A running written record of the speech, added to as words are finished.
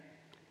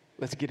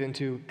Let's get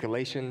into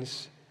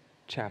Galatians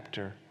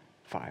chapter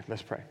 5.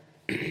 Let's pray.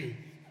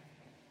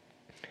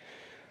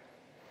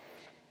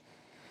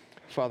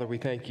 Father, we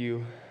thank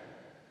you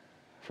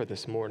for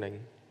this morning,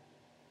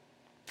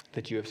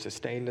 that you have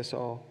sustained us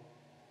all.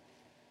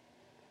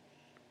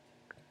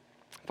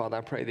 Father,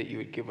 I pray that you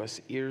would give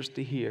us ears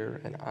to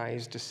hear and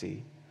eyes to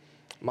see,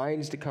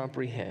 minds to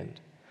comprehend,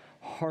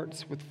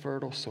 hearts with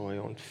fertile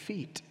soil, and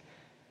feet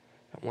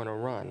that want to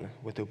run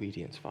with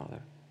obedience,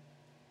 Father.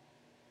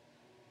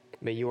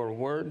 May your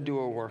word do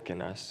a work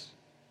in us,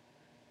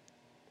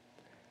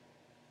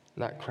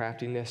 not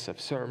craftiness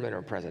of sermon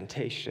or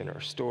presentation or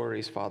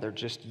stories, Father,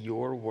 just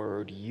your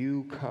word,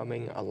 you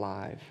coming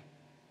alive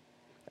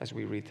as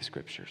we read the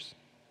scriptures.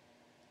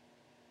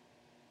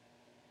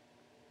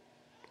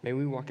 May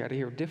we walk out of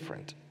here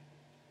different,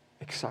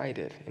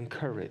 excited,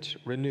 encouraged,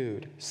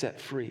 renewed, set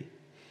free.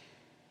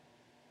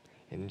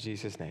 In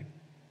Jesus' name,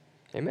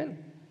 amen.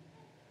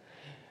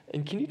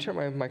 And can you turn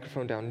my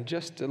microphone down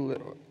just a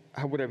little,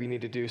 whatever you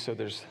need to do so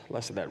there's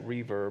less of that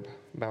reverb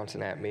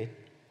bouncing at me.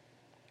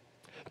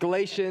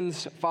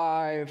 Galatians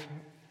 5,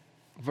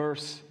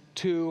 verse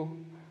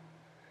 2,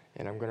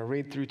 and I'm going to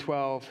read through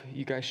 12.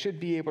 You guys should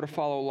be able to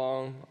follow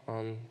along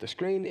on the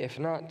screen. If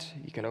not,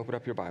 you can open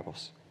up your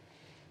Bibles.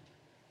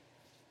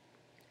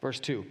 Verse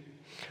 2,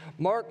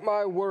 mark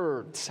my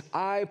words,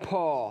 I,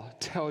 Paul,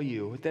 tell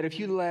you that if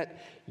you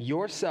let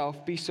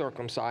yourself be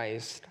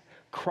circumcised,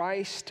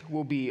 Christ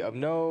will be of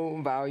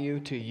no value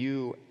to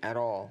you at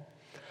all.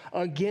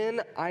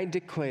 Again, I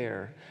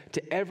declare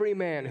to every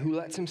man who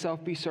lets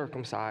himself be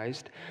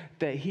circumcised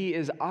that he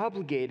is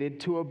obligated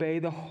to obey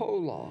the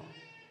whole law.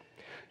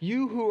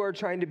 You who are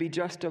trying to be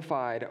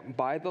justified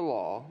by the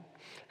law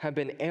have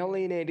been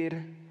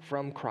alienated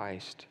from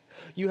Christ.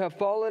 You have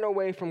fallen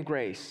away from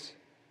grace.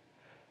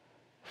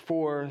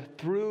 For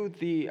through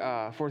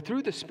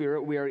the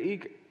Spirit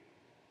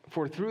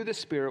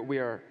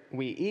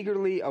we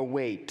eagerly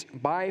await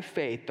by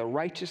faith the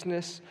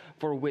righteousness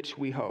for which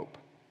we hope.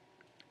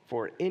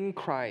 For in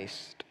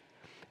Christ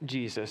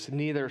Jesus,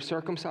 neither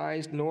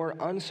circumcised nor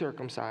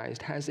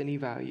uncircumcised has any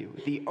value.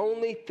 The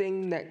only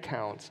thing that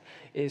counts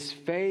is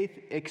faith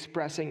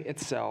expressing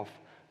itself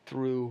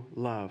through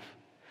love.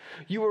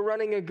 You are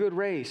running a good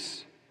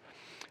race.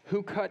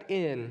 Who cut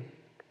in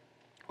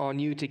on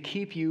you to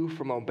keep you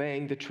from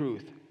obeying the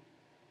truth?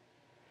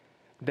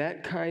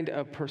 That kind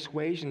of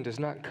persuasion does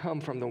not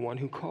come from the one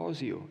who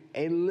calls you.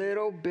 A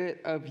little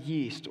bit of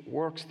yeast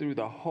works through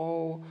the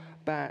whole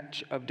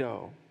batch of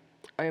dough.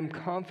 I am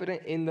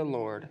confident in the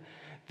Lord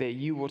that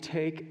you will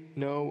take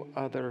no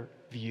other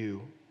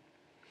view.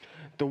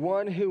 The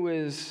one who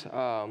is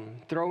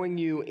throwing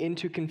you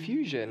into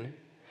confusion,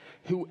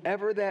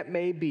 whoever that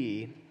may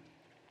be,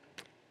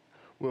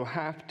 will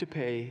have to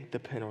pay the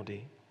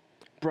penalty.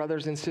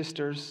 Brothers and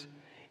sisters,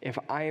 if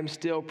I am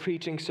still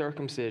preaching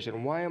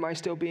circumcision, why am I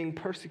still being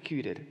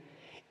persecuted?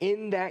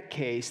 In that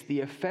case,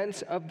 the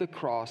offense of the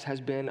cross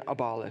has been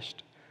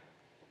abolished.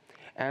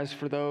 As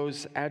for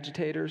those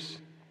agitators,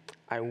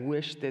 I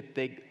wish that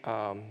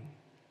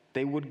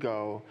they would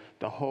go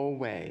the whole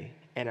way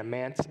and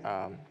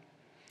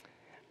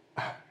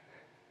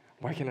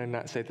why can I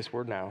not say this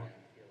word now?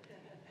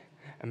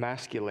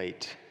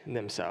 Emasculate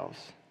themselves.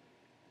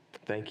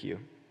 Thank you.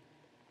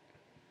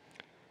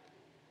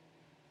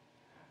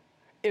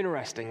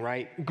 Interesting,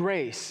 right?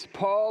 Grace.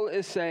 Paul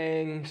is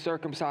saying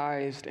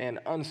circumcised and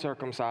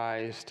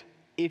uncircumcised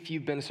if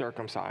you've been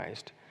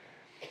circumcised.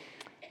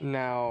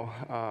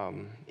 Now,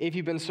 if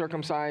you've been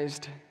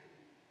circumcised,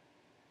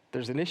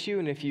 there's an issue,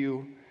 and if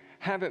you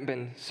haven't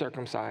been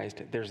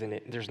circumcised,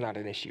 there's not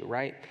an issue,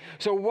 right?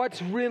 So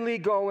what's really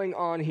going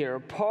on here?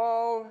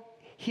 Paul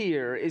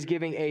here is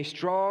giving a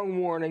strong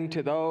warning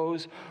to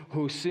those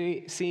who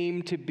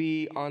seem to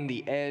be on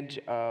the edge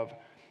of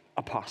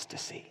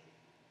apostasy.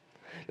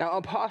 Now,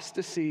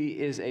 apostasy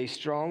is a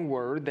strong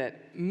word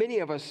that many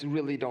of us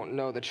really don't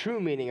know the true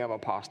meaning of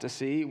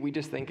apostasy. We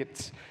just think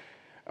it's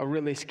a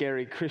really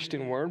scary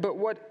Christian word,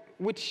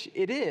 which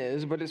it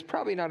is, but it's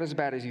probably not as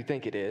bad as you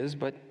think it is.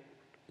 But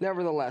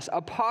nevertheless,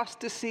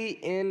 apostasy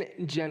in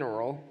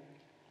general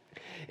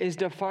is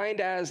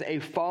defined as a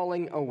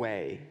falling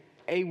away,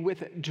 a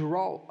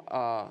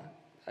withdrawing,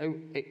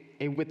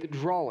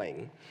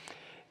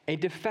 a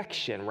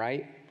defection,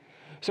 right?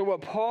 So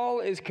what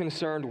Paul is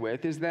concerned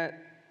with is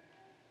that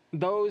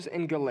those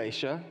in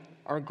Galatia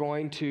are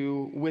going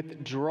to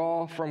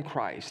withdraw from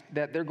Christ,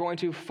 that they're going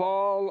to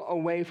fall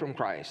away from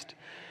Christ.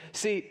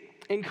 See,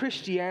 in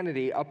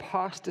Christianity,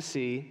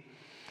 apostasy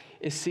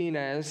is seen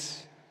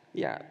as,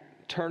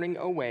 turning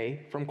away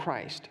from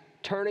Christ,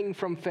 turning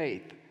from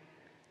faith,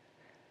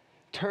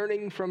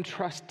 turning from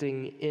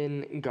trusting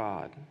in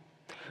God.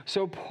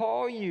 So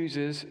Paul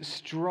uses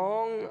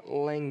strong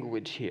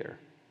language here.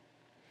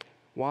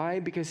 Why?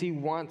 Because he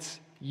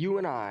wants you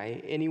and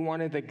I, and he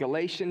wanted the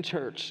Galatian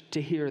church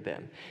to hear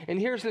them. And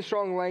here's the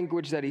strong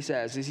language that he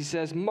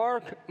says,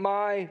 mark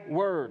my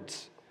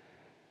words.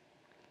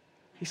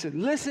 He said,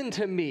 listen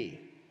to me.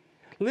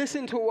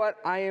 Listen to what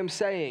I am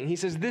saying. He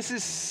says, this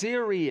is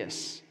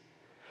serious.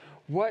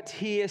 what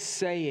he is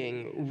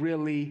saying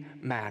really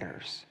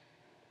matters.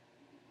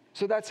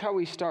 So that's how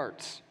he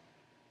starts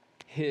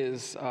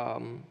his,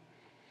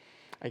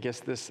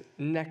 this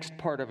next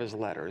part of his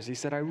letters. He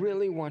said, I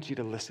really want you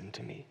to listen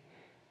to me.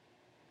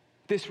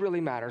 This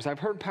really matters. I've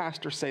heard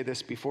pastors say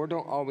this before,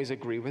 don't always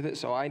agree with it,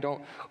 so I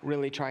don't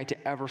really try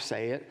to ever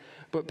say it.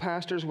 But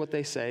pastors, what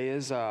they say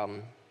is,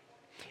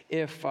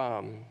 if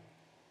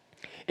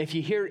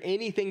you hear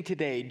anything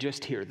today,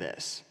 just hear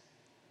this.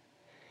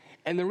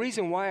 And the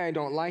reason why I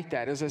don't like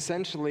that is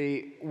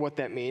essentially what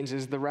that means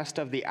is the rest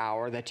of the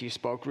hour that you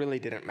spoke really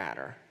didn't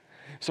matter.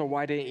 So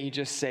why didn't you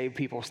just save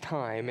people's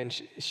time and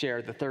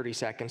share the 30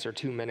 seconds or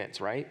 2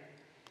 minutes, right?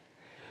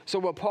 So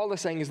what Paul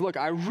is saying is, look,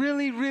 I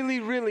really, really,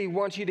 really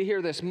want you to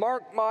hear this.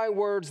 Mark my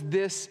words,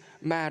 this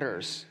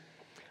matters.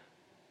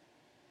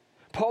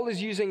 Paul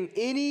is using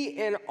any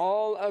and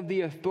all of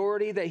the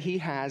authority that he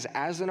has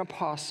as an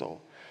apostle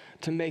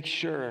to make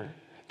sure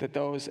that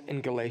those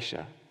in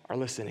Galatia are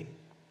listening.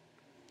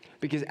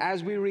 Because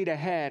as we read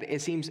ahead,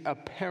 it seems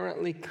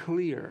apparently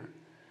clear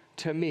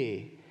to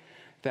me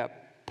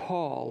that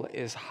Paul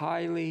is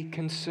highly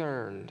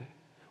concerned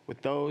with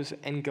those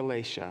in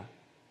Galatia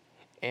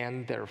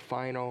and their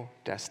final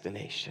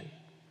destination.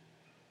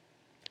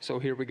 So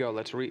here we go.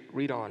 Let's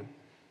read on.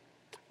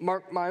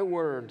 Mark my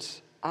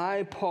words.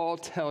 I, Paul,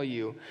 tell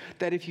you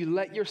that if you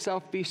let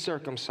yourself be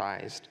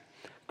circumcised,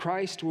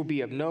 Christ will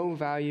be of no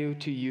value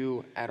to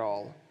you at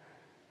all.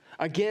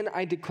 Again,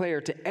 I declare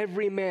to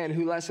every man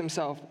who lets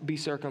himself be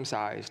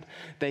circumcised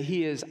that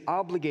he is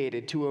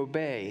obligated to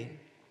obey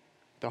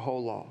the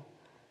whole law.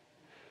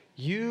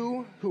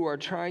 You who are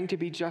trying to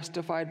be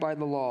justified by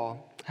the law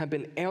have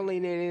been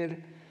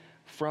alienated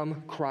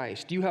from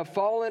Christ. You have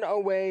fallen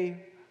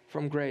away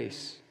from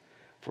grace,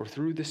 for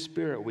through the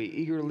Spirit we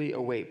eagerly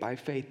await by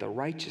faith the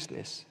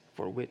righteousness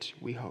for which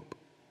we hope.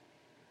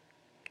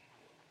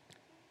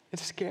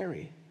 It's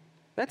scary.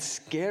 That's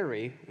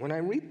scary when I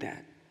read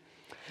that.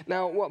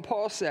 Now, what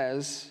Paul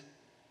says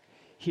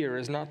here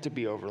is not to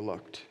be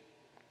overlooked.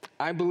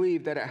 I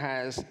believe that it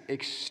has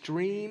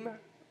extreme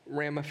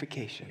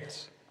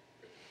ramifications.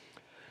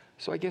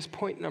 So I guess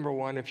point number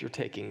one, if you're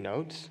taking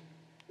notes,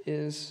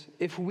 is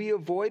if we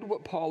avoid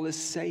what Paul is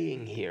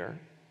saying here,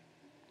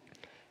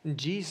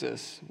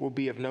 Jesus will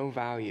be of no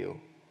value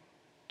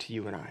to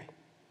you and I.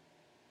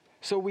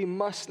 So we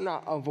must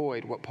not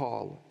avoid what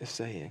Paul is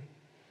saying.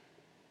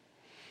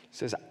 It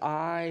says,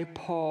 I,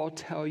 Paul,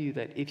 tell you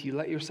that if you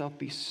let yourself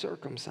be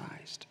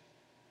circumcised,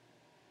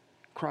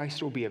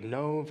 Christ will be of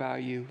no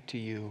value to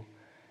you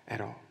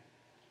at all.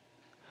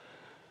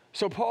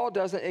 So Paul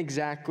doesn't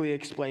exactly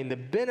explain the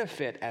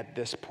benefit at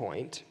this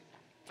point,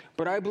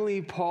 but I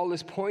believe Paul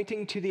is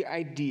pointing to the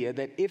idea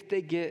that if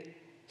they get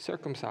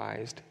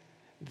circumcised,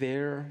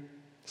 their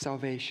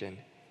salvation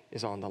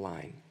is on the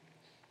line.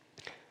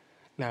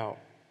 Now,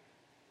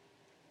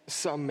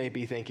 some may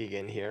be thinking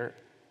in here,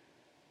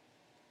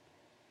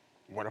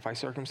 what if I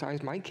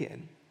circumcise my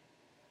kid?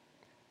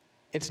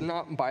 It's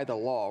not by the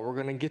law. We're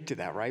going to get to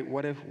that, right?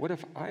 What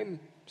if I'm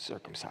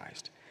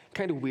circumcised?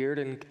 Kind of weird,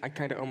 and I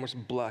kind of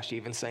almost blush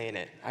even saying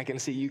it. I can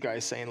see you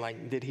guys saying,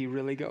 like, did he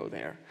really go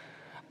there?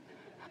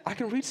 I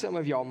can read some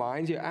of y'all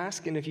minds. You're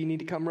asking if you need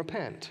to come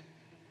repent.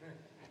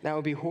 Now, it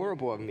would be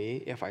horrible of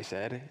me if I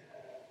said,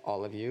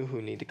 all of you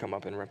who need to come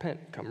up and repent,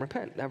 come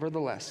repent.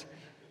 Nevertheless.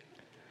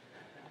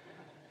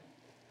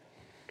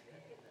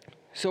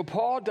 So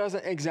Paul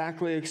doesn't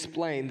exactly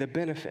explain the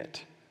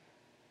benefit,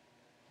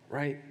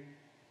 right?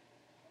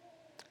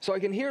 So I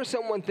can hear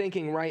someone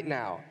thinking right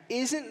now,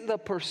 isn't the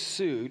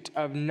pursuit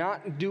of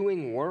not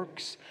doing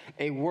works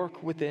a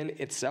work within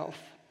itself?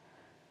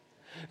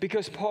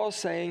 Because Paul's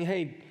saying,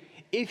 hey,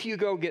 if you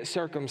go get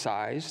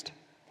circumcised,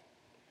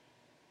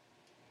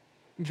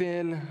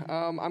 then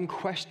I'm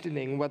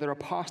questioning whether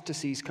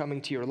apostasy is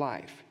coming to your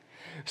life.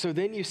 So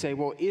then you say,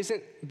 well,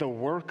 isn't the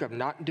work of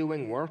not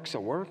doing works a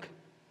work?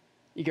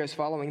 You guys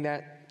following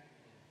that?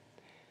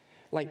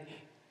 Like,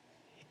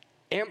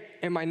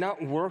 am I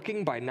not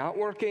working by not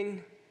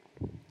working?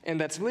 And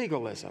that's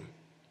legalism.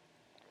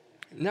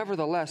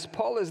 Nevertheless,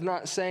 Paul is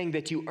not saying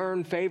that you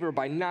earn favor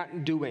by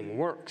not doing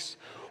works.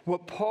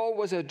 What Paul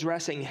was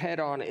addressing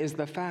head on is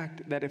the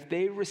fact that if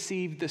they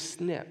receive the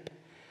snip,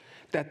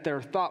 that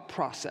their thought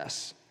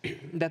process,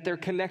 that their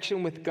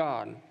connection with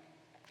God,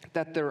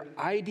 that their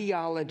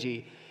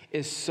ideology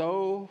is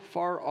so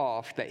far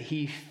off that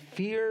he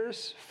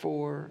fears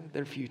for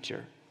their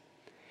future.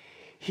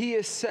 He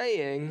is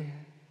saying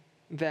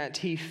that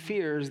he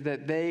fears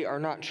that they are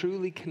not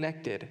truly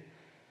connected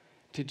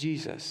to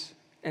Jesus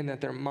and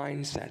that their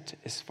mindset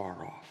is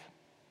far off.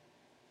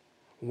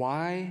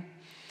 Why?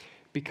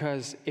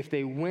 Because if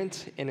they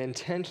went and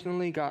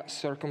intentionally got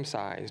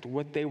circumcised,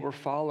 what they were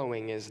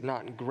following is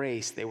not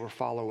grace, they were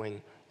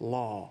following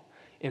law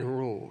and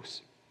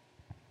rules.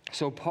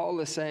 So Paul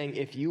is saying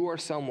if you are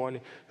someone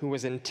who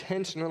is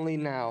intentionally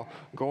now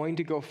going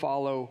to go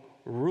follow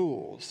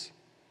rules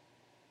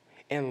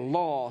and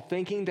law,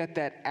 thinking that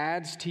that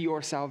adds to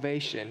your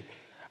salvation,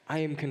 I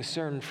am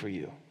concerned for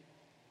you.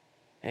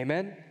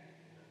 Amen?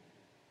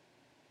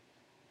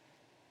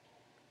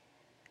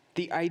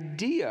 The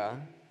idea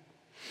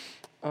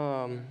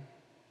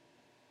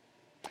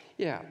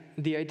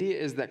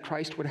is that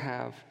Christ would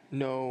have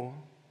no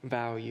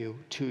value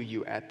to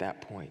you at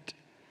that point.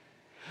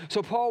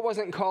 So Paul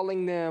wasn't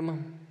calling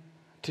them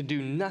to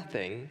do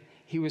nothing.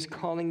 He was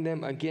calling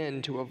them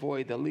again to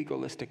avoid the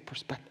legalistic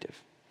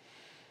perspective.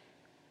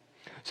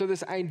 So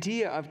this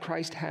idea of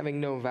Christ having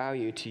no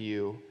value to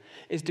you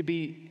is to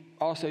be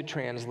also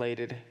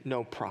translated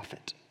no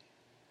profit.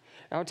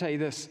 And I'll tell you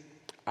this,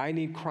 I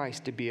need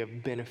Christ to be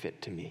of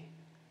benefit to me.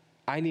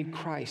 I need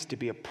Christ to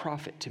be a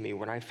profit to me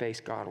when I face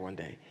God one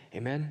day.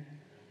 Amen?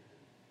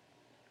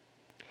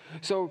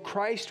 So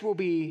Christ will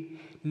be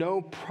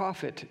no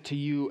profit to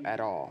you at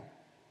all.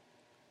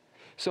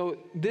 So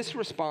this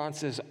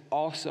response is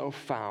also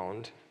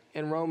found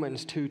in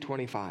Romans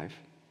 2:25.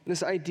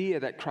 This idea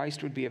that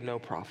Christ would be of no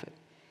profit.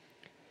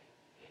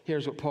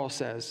 Here's what Paul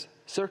says.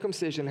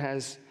 Circumcision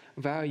has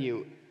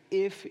value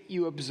if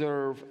you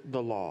observe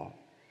the law.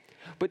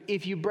 But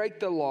if you break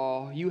the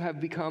law, you have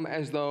become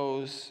as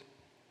those,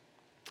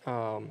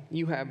 I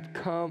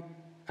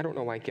don't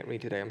know why I can't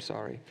read today, I'm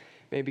sorry.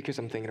 Maybe because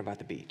I'm thinking about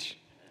the beach.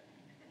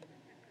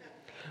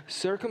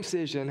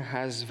 Circumcision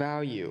has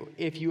value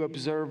if you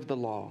observe the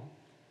law.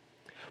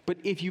 But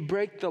if you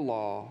break the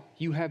law,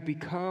 you have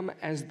become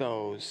as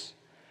those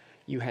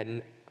you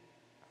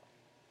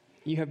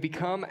have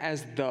become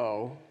as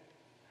though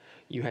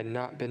you had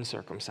not been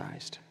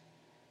circumcised.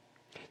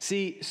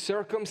 See,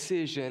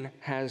 circumcision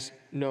has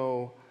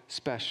no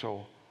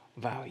special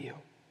value.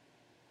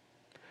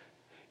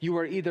 You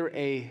are either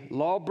a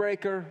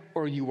lawbreaker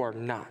or you are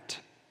not.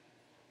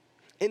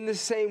 In the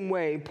same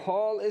way,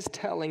 Paul is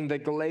telling the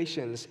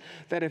Galatians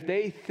that if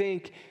they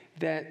think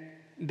that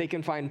they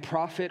can find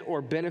profit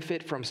or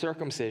benefit from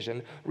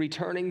circumcision,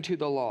 returning to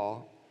the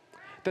law,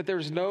 that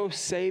there's no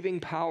saving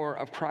power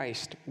of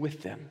Christ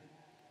with them.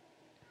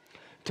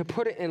 To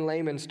put it in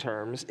layman's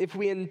terms, if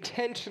we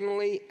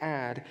intentionally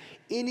add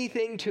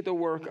anything to the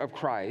work of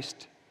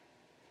Christ,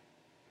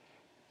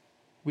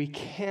 we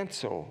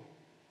cancel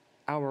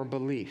our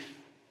belief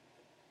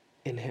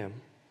in him.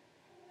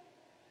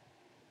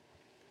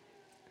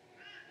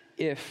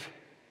 If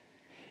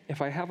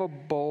I have a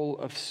bowl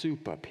of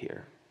soup up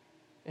here,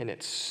 and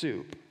it's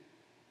soup,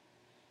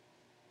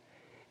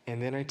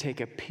 and then I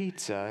take a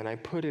pizza and I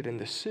put it in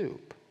the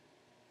soup,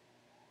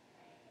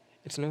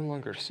 it's no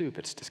longer soup,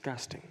 it's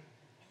disgusting.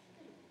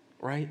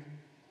 Right?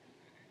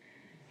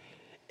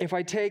 If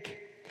I take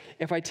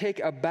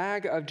a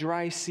bag of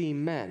dry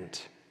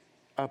cement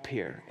up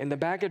here, and the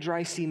bag of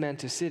dry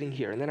cement is sitting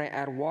here, and then I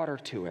add water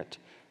to it,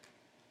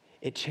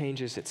 it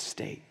changes its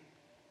state.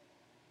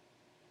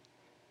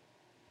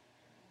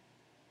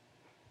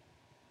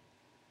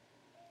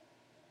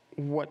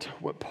 What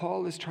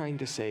Paul is trying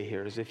to say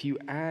here is if you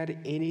add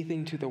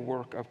anything to the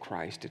work of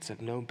Christ, it's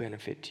of no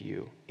benefit to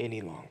you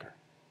any longer.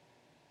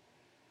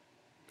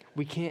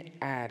 We can't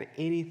add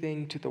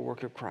anything to the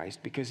work of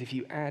Christ, because if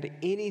you add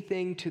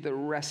anything to the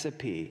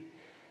recipe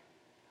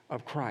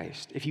of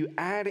Christ, if you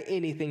add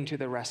anything to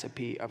the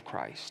recipe of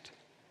Christ,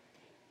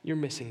 you're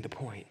missing the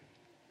point.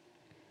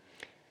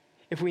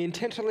 If we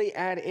intentionally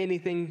add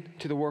anything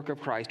to the work of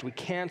Christ, we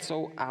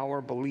cancel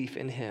our belief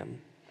in him.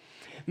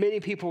 Many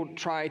people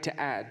try to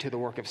add to the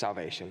work of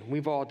salvation.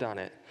 We've all done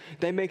it.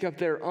 They make up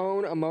their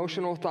own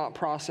emotional thought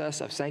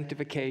process of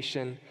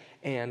sanctification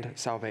and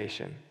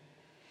salvation.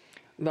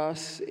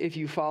 Thus, if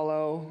you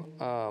follow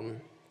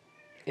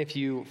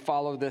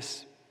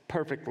this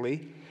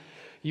perfectly,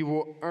 you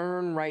will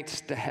earn rights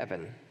to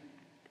heaven.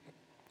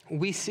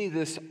 We see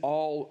this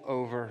all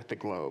over the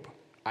globe.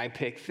 I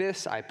pick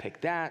this, I pick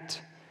that,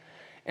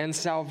 and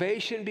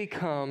salvation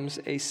becomes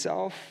a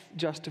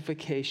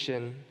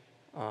self-justification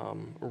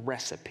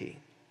recipe.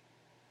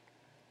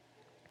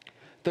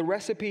 The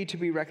recipe to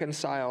be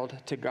reconciled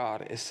to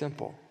God is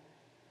simple.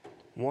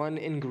 One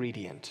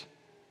ingredient,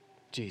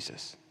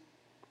 Jesus.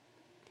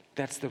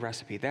 That's the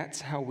recipe.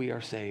 That's how we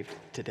are saved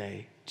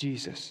today,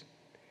 Jesus.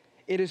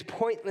 It is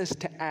pointless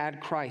to add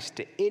Christ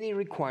to any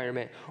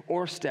requirement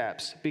or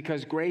steps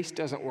because grace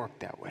doesn't work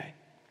that way.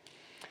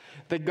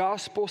 The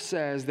gospel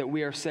says that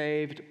we are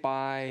saved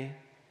by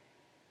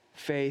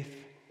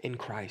faith in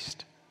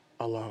Christ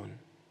alone,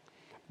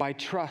 by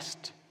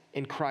trust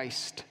in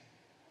Christ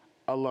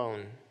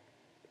alone.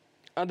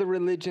 Other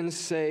religions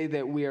say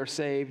that we are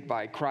saved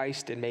by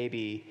Christ and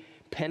maybe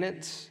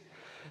penance.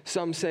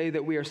 Some say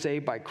that we are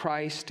saved by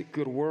Christ,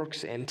 good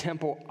works, and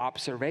temple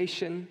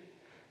observation.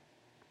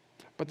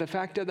 But the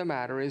fact of the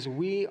matter is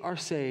we are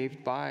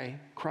saved by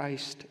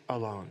Christ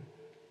alone.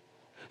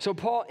 So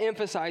Paul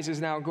emphasizes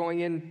now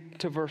going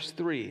into verse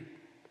 3.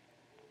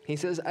 He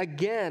says,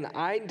 "Again,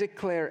 I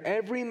declare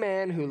every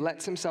man who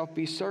lets himself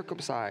be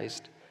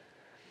circumcised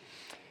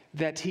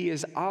that he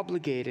is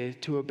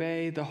obligated to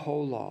obey the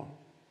whole law."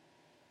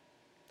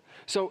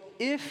 So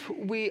if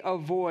we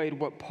avoid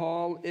what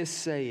Paul is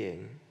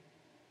saying,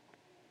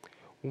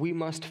 we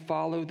must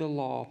follow the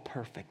law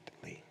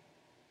perfectly.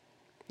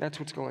 That's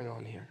what's going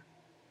on here.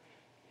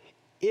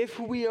 If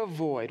we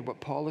avoid what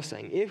Paul is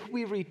saying, if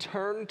we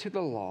return to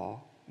the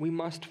law, we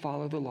must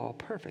follow the law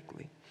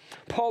perfectly.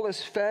 Paul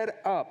is fed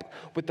up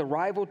with the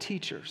rival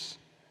teachers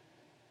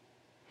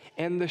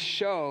and the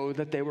show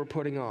that they were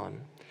putting on.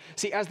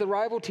 See, as the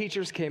rival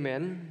teachers came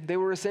in, they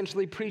were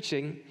essentially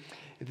preaching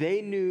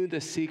they knew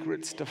the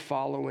secrets to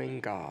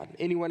following God.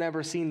 Anyone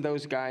ever seen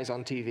those guys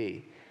on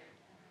TV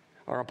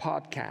or a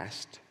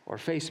podcast or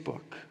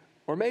Facebook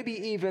or maybe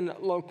even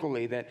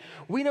locally that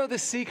we know the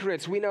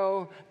secrets, we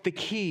know the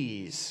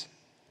keys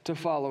to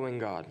following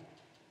God?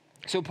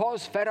 So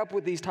Paul's fed up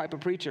with these type of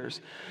preachers.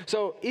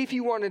 So if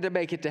you wanted to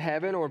make it to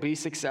heaven or be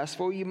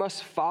successful, you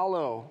must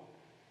follow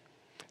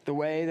the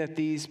way that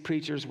these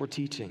preachers were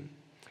teaching.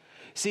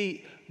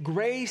 See,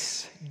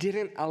 grace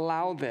didn't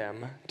allow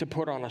them to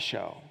put on a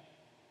show.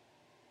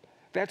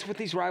 That's what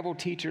these rival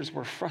teachers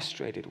were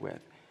frustrated with.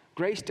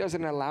 Grace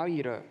doesn't allow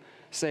you to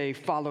say,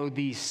 follow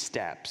these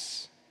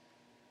steps.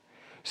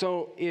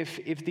 So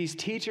if these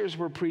teachers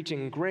were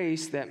preaching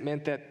grace, that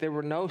meant that there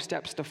were no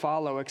steps to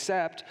follow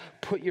except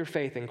put your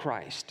faith in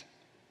Christ.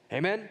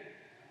 Amen?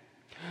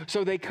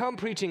 So they come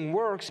preaching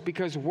works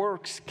because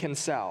works can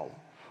sell.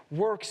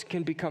 Works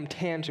can become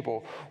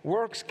tangible.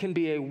 Works can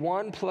be a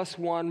 1 +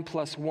 1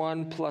 +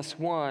 1 +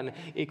 1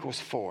 =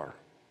 4.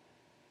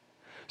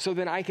 So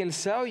then I can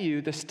sell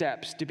you the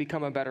steps to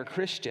become a better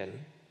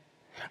Christian.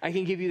 I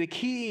can give you the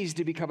keys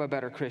to become a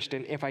better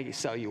Christian if I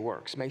sell you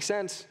works. Make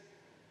sense?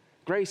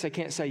 Grace, I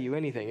can't sell you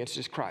anything. It's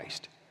just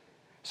Christ.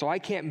 So I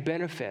can't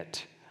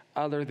benefit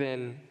other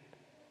than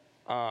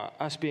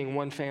us being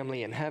one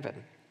family in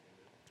heaven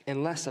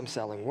unless I'm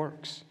selling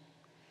works.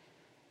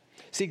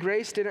 See,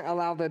 grace didn't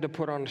allow them to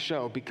put on a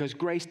show because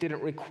grace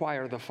didn't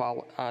require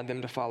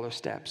them to follow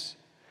steps.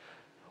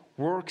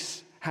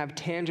 Works have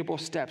tangible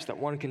steps that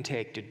one can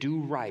take to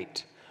do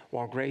right,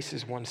 while grace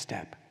is one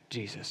step,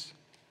 Jesus.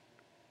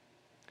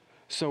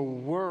 So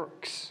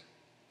works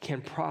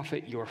can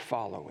profit your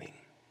following,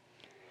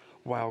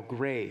 while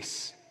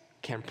grace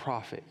can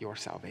profit your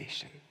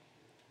salvation.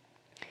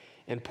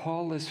 And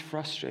Paul is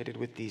frustrated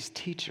with these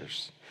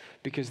teachers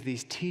because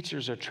these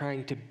teachers are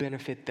trying to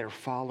benefit their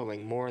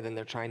following more than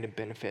they're trying to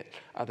benefit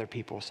other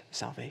people's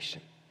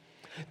salvation.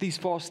 These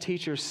false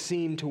teachers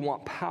seem to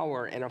want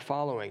power in a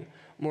following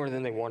more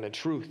than they wanted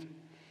truth.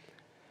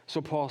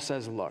 So Paul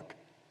says, look,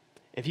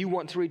 if you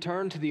want to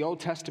return to the Old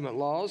Testament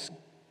laws,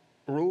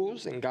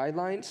 rules, and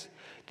guidelines,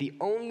 the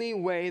only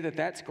way that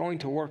that's going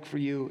to work for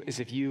you is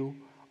if you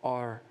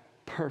are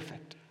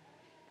perfect.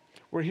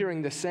 We're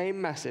hearing the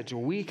same message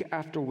week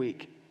after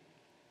week.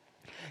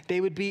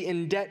 They would be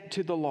in debt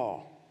to the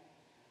law.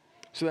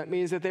 So that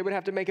means that they would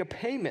have to make a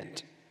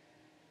payment.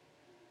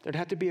 There'd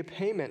have to be a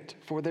payment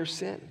for their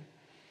sin.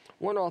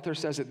 One author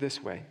says it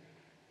this way: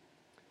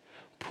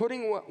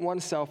 putting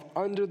oneself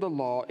under the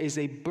law is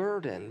a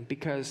burden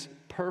because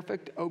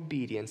perfect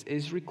obedience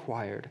is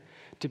required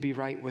to be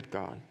right with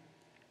God.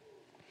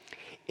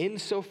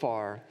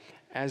 Insofar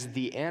as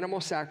the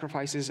animal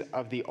sacrifices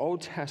of the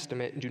Old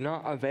Testament do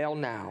not avail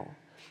now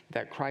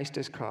that Christ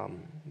has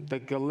come, the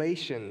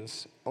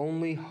Galatians'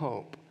 only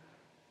hope,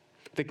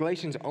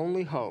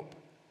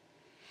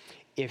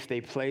 if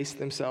they place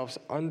themselves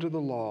under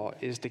the law,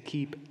 is to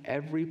keep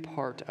every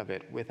part of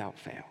it without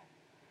fail.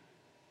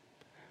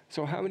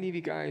 So how many of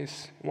you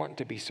guys want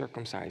to be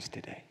circumcised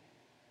today?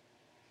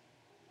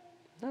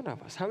 None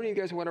of us. How many of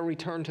you guys want to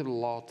return to the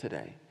law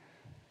today?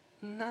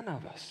 None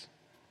of us.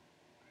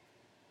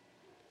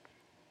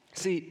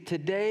 See,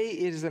 today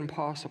it is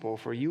impossible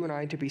for you and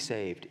I to be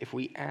saved if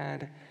we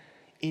add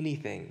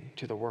anything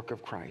to the work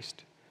of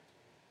Christ,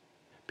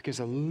 because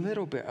a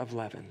little bit of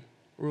leaven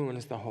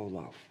ruins the whole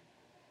loaf.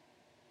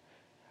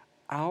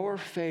 Our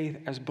faith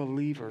as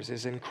believers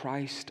is in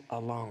Christ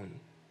alone.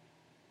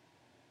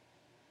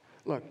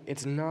 Look,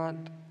 it's not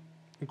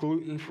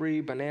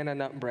gluten-free banana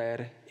nut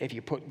bread if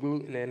you put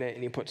gluten in it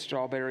and you put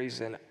strawberries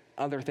and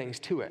other things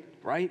to it,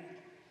 right?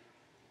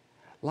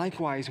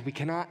 Likewise, we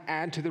cannot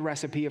add to the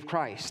recipe of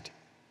Christ.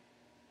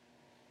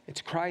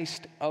 It's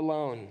Christ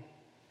alone.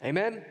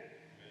 Amen?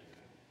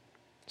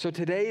 So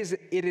today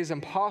it is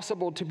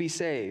impossible to be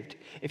saved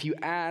if you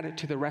add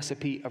to the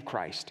recipe of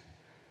Christ.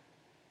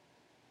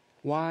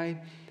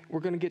 Why? We're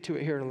going to get to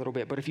it here in a little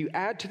bit. But if you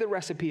add to the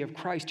recipe of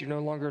Christ, you're no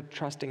longer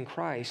trusting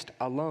Christ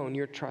alone.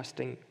 You're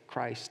trusting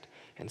Christ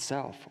and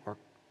self, or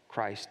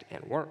Christ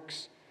and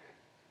works.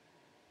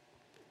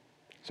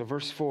 So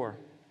verse 4.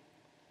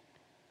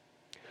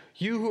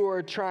 You who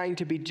are trying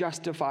to be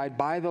justified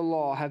by the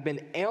law have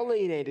been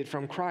alienated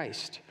from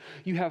Christ.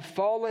 You have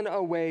fallen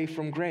away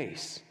from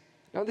grace.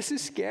 Now this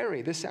is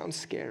scary. This sounds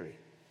scary.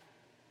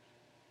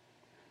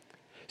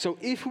 So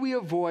if we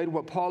avoid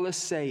what Paul is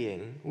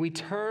saying, we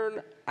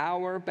turn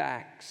our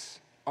backs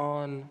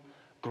on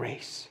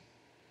grace.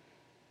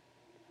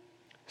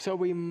 So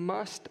we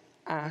must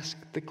ask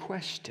the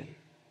question: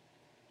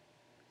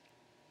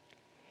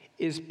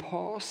 is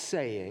Paul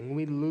saying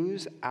we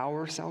lose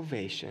our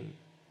salvation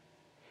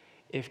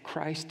if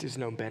Christ is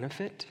no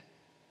benefit?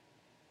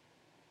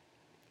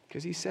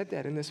 Because he said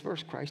that in this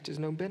verse, Christ is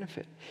no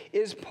benefit.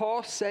 Is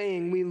Paul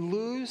saying we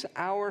lose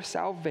our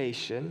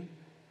salvation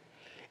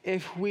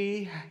if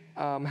we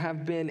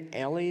have been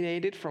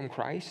alienated from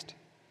Christ?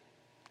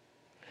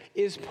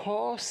 Is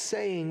Paul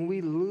saying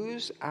we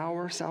lose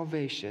our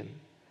salvation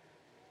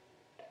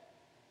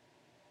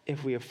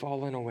if we have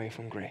fallen away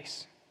from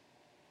grace?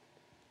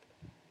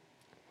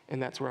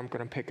 And that's where I'm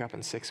going to pick up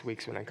in 6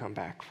 weeks when I come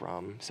back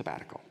from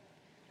sabbatical.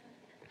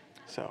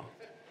 So,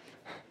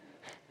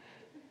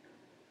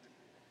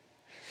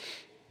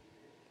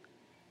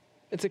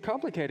 it's a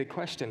complicated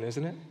question,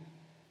 isn't it?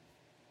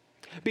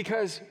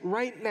 Because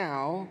right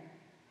now,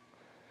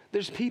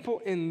 there's people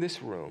in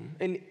this room,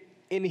 and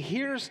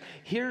here's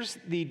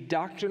the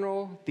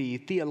doctrinal, the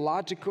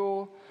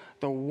theological,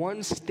 the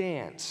one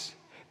stance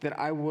that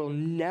I will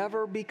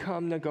never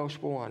become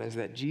negotiable on, is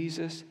that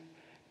Jesus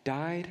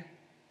died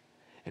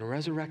and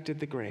resurrected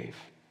the grave,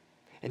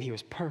 and he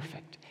was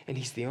perfect, and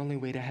he's the only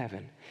way to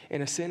heaven.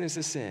 And a sin is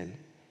a sin.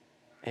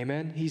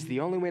 Amen? He's the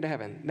only way to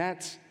heaven.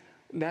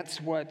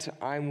 That's what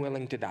I'm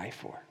willing to die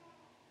for.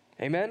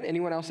 Amen?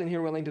 Anyone else in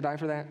here willing to die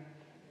for that?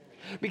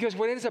 Because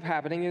what ends up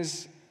happening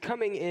is,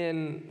 coming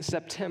in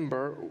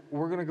September,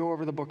 we're going to go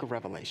over the book of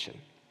Revelation.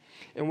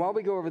 And while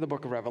we go over the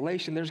book of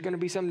Revelation, there's going to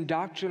be some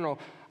doctrinal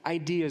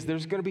ideas.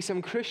 There's going to be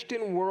some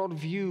Christian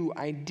worldview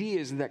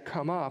ideas that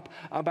come up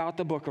about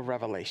the book of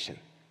Revelation.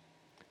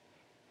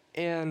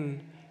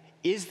 And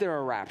is there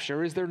a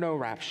rapture? Is there no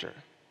rapture?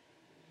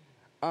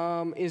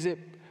 Is it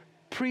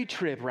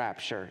pre-trib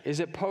rapture? Is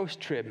it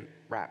post-trib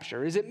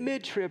rapture? Is it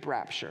mid-trib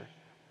rapture?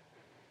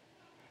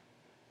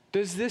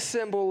 Does this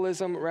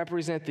symbolism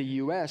represent the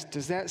U.S.?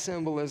 Does that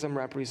symbolism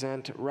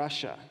represent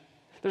Russia?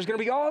 There's going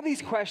to be all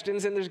these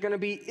questions, and there's going to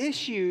be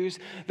issues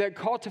that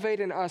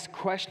cultivate in us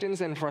questions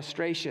and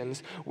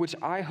frustrations, which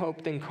I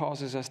hope then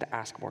causes us to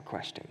ask more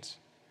questions.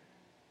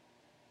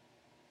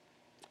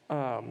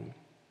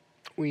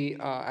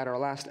 At our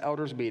last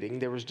elders meeting,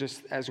 there was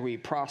just, as we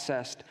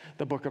processed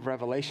the book of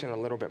Revelation a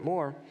little bit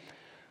more,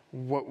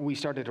 what we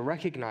started to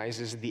recognize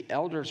is the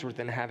elders were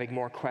then having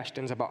more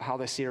questions about how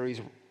the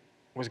series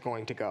was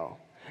going to go.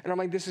 And I'm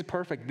like, this is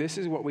perfect. This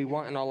is what we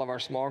want in all of our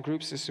small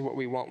groups. This is what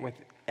we want with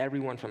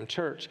everyone from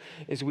church,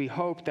 is we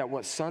hope that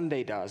what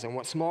Sunday does and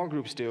what small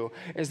groups do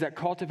is that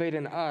cultivate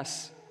in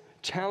us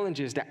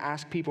challenges to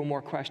ask people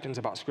more questions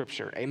about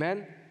Scripture.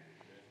 Amen?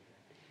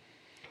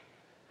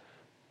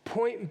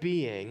 Point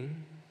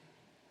being,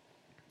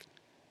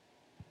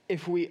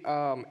 if we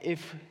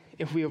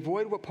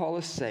avoid what Paul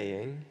is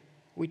saying,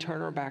 we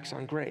turn our backs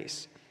on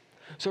grace.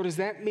 So does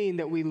that mean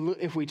that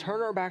if we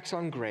turn our backs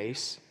on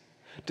grace,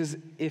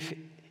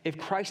 if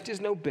Christ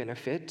is no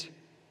benefit,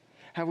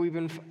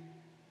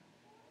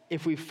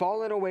 if we've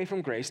fallen away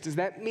from grace, does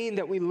that mean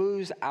that we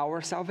lose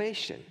our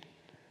salvation?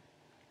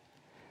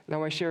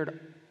 Now, I shared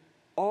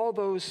all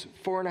those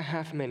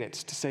 4.5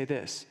 minutes to say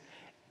this.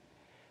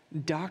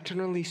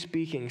 Doctrinally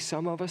speaking,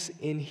 some of us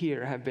in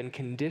here have been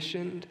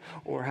conditioned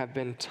or have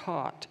been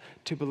taught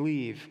to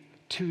believe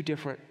two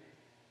different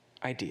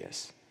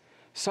ideas.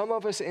 Some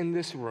of us in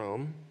this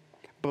room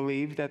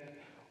believe that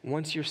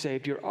once you're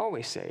saved, you're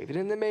always saved.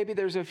 And then maybe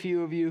there's a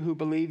few of you who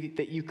believe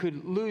that you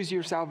could lose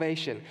your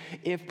salvation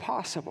if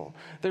possible.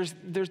 There's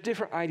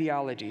different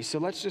ideologies. So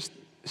let's just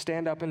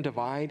stand up and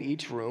divide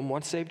each room.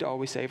 Once saved,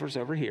 always savers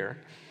over here.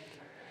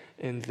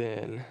 And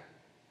then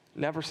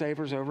never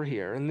savers over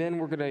here. And then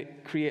we're going to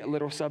create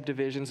little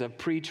subdivisions of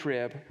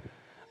pre-trib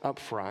up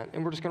front.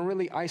 And we're just going to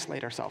really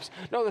isolate ourselves.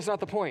 No, that's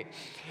not the point.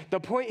 The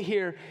point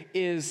here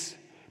is,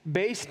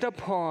 based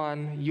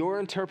upon your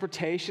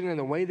interpretation and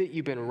the way that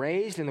you've been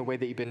raised and the way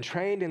that you've been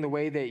trained and the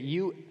way that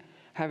you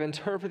have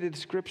interpreted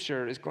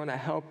Scripture, is going to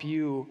help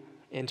you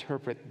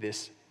interpret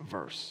this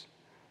verse.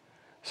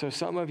 So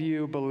some of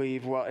you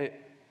believe,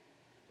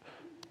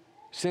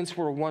 since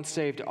we're once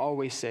saved,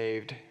 always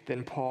saved,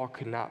 then Paul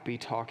could not be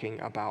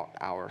talking about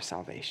our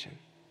salvation.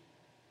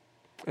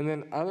 And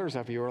then others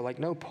of you are like,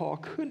 no, Paul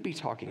could be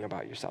talking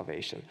about your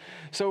salvation.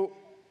 So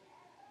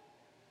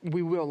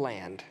we will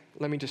land.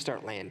 Let me just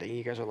start landing.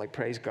 You guys are like,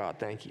 praise God,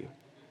 thank you.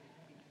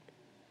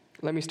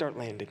 Let me start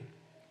landing.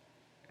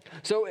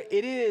 So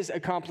it is a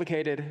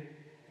complicated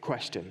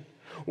question.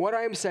 What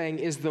I'm saying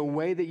is the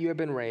way that you have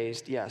been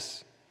raised,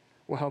 yes,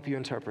 will help you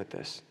interpret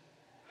this.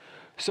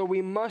 So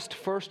we must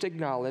first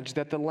acknowledge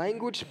that the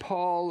language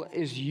Paul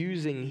is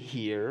using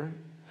here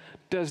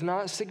does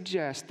not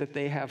suggest that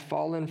they have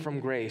fallen from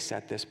grace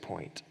at this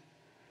point.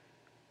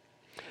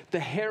 The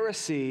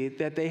heresy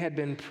that had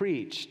been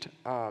preached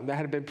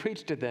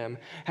to them,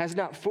 has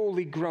not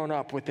fully grown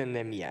up within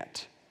them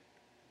yet.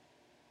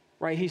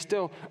 Right? He's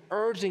still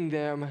urging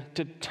them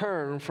to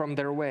turn from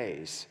their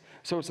ways.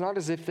 So it's not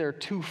as if they're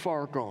too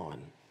far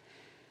gone.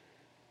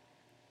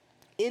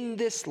 In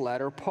this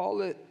letter,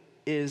 Paul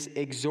is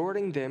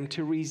exhorting them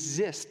to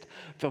resist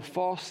the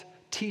false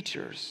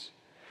teachers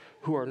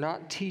who are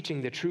not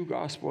teaching the true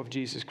gospel of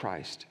Jesus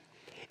Christ.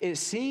 It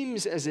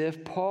seems as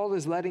if Paul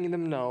is letting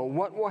them know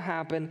what will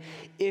happen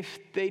if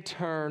they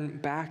turn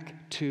back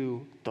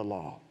to the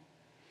law.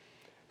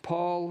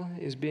 Paul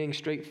is being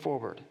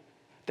straightforward.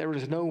 There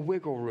is no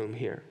wiggle room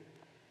here.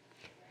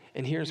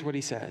 And here's what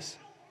he says.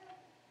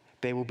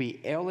 They will be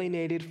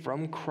alienated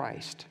from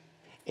Christ,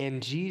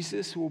 and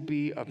Jesus will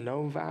be of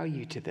no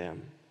value to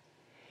them.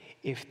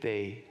 if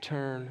they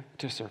turn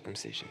to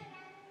circumcision.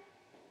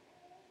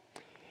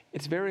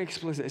 It's very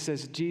explicit. It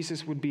says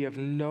Jesus would be of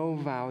no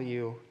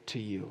value to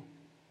you.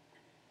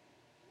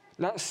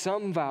 Not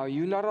some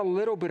value, not a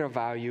little bit of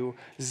value,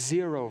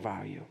 zero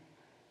value.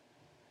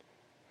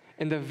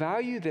 And the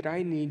value that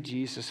I need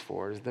Jesus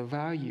for is the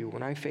value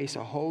when I face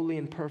a holy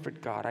and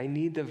perfect God. I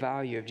need the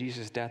value of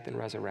Jesus' death and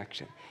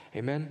resurrection.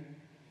 Amen?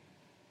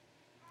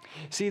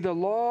 See, the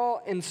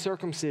law and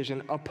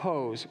circumcision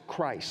oppose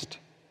Christ.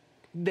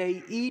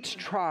 They each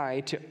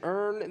try to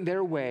earn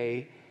their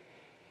way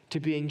to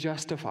being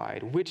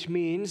justified, which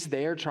means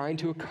they are trying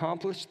to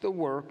accomplish the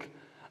work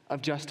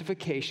of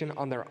justification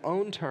on their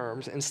own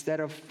terms instead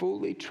of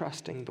fully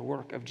trusting the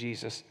work of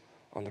Jesus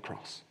on the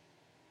cross.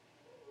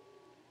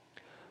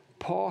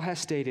 Paul has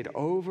stated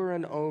over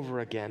and over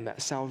again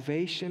that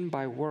salvation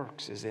by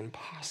works is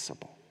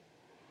impossible.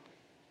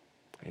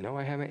 I know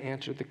I haven't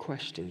answered the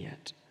question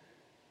yet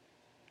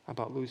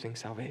about losing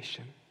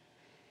salvation.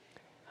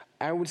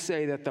 I would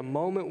say that the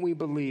moment we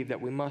believe that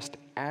we must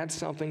add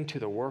something to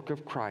the work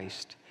of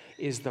Christ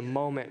is the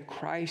moment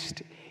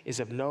Christ is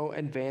of no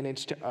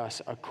advantage to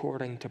us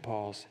according to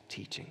Paul's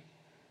teaching.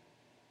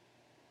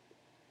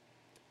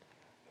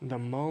 The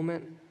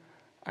moment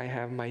I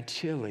have my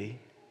chili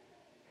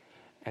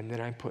and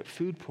then I put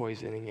food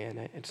poisoning in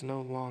it, it's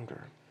no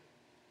longer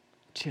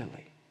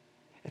chili,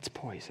 it's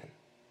poison.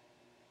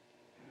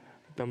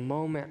 The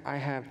moment I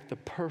have the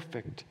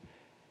perfect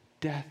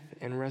death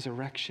and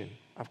resurrection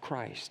of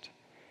Christ,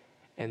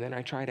 and then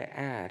I try to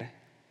add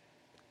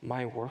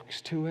my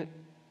works to it,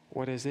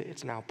 what is it?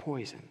 It's now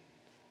poison.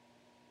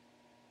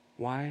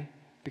 Why?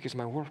 Because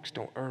my works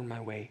don't earn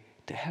my way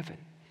to heaven.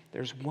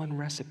 There's one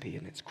recipe,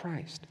 and it's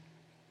Christ.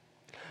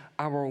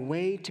 Our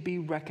way to be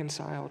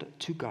reconciled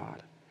to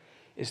God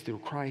is through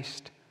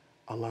Christ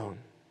alone.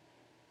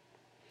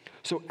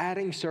 So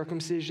adding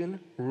circumcision,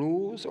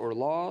 rules, or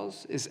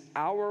laws is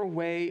our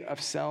way of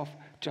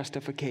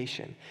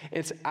self-justification.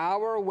 It's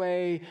our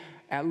way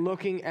at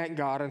looking at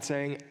God and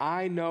saying,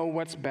 I know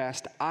what's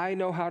best. I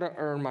know how to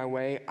earn my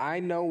way. I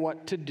know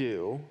what to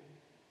do.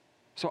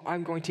 So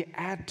I'm going to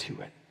add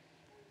to it.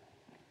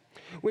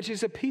 Which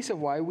is a piece of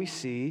why we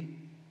see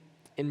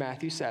in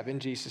Matthew 7,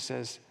 Jesus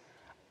says,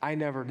 I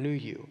never knew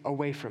you,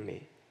 away from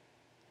me.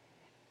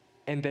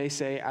 And they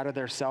say, out of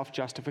their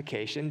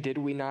self-justification, did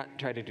we not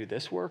try to do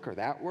this work or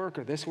that work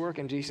or this work?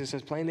 And Jesus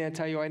says, plainly, I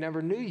tell you, I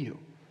never knew you.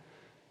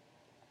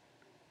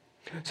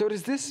 So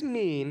does this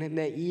mean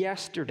that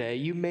yesterday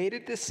you made a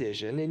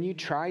decision and you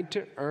tried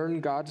to earn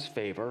God's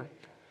favor,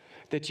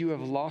 that you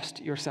have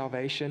lost your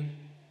salvation?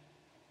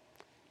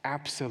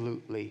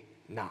 Absolutely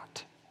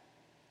not.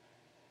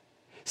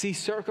 See,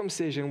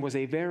 circumcision was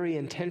a very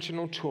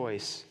intentional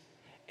choice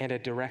and a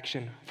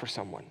direction for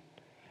someone.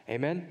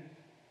 Amen?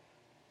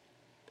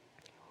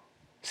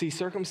 See,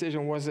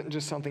 circumcision wasn't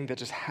just something that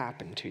just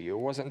happened to you. It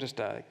wasn't just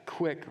a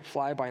quick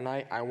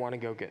fly-by-night, I want to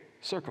go get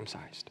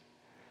circumcised.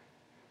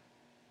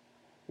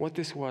 What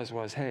this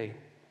was, hey,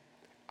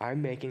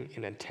 I'm making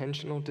an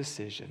intentional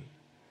decision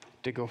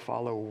to go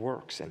follow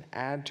works and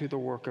add to the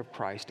work of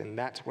Christ, and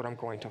that's what I'm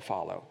going to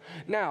follow.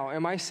 Now,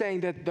 am I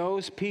saying that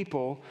those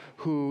people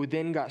who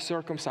then got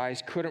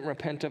circumcised couldn't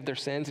repent of their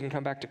sins and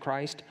come back to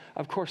Christ?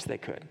 Of course they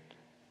could.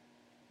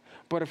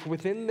 But if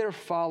within their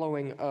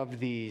following of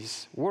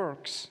these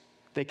works,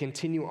 they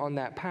continue on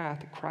that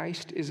path,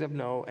 Christ is of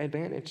no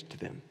advantage to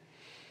them.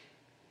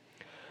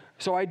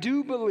 So I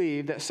do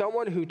believe that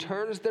someone who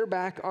turns their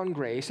back on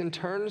grace and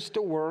turns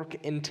to work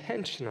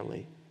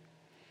intentionally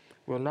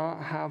will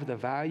not have the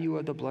value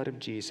of the blood of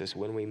Jesus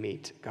when we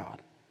meet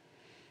God.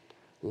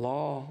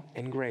 Law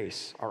and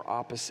grace are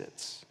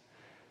opposites.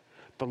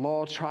 The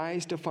law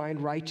tries to find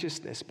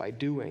righteousness by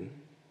doing,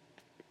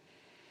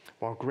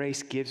 while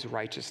grace gives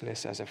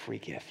righteousness as a free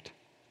gift.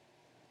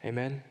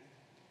 Amen?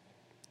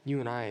 You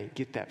and I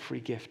get that free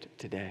gift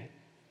today.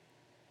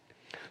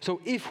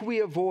 So if we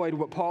avoid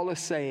what Paul is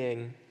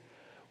saying,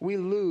 we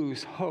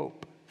lose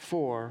hope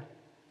for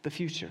the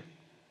future.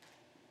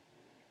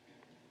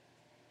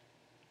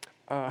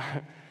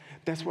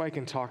 That's why I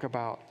can talk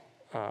about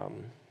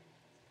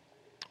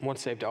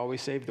once saved,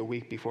 always saved the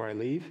week before I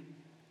leave.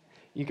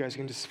 You guys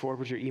can just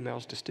forward your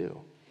emails to Stu.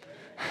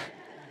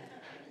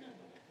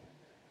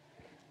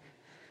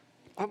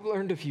 I've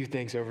learned a few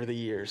things over the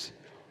years.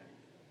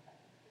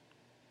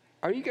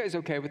 Are you guys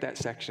okay with that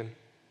section?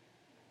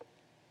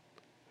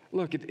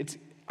 Look,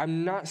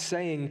 I'm not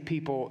saying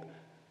people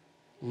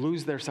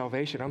lose their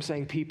salvation. I'm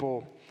saying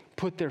people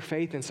put their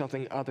faith in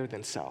something other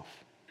than self.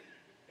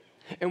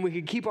 And we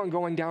could keep on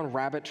going down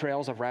rabbit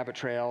trails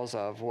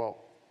of, well,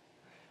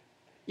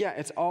 yeah,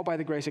 it's all by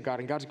the grace of God,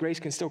 and God's grace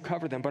can still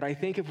cover them. But I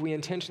think if we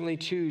intentionally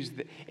choose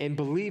and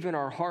believe in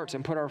our hearts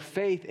and put our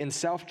faith in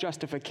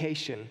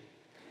self-justification,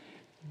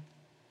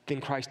 then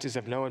Christ is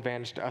of no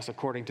advantage to us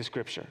according to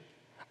Scripture.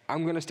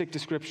 I'm going to stick to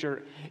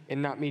Scripture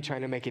and not me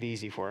trying to make it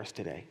easy for us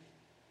today.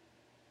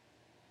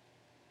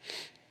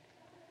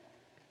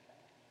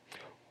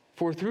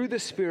 For through the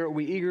Spirit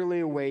we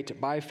eagerly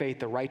await by faith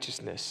the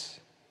righteousness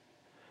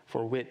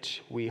for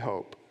which we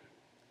hope.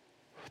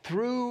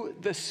 through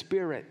the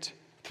Spirit,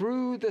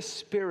 through the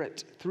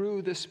Spirit,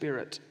 through the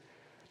Spirit,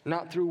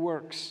 not through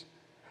works,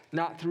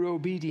 not through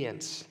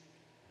obedience,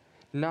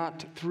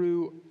 not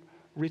through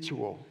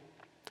ritual,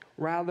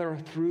 rather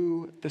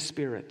through the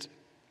Spirit.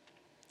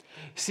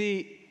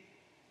 See,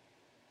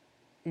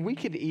 we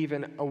could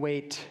even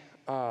await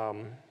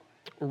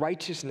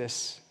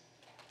righteousness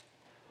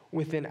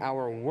within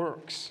our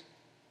works.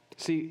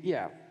 See,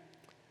 yeah.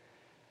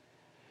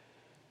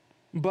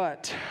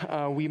 But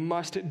we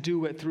must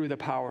do it through the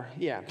power.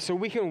 Yeah, so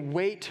we can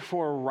wait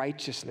for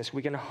righteousness.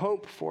 We can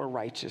hope for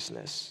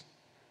righteousness.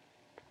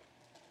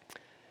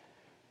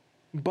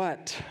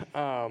 But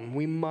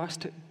we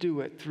must do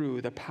it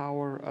through the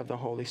power of the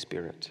Holy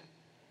Spirit.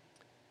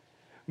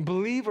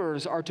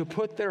 Believers are to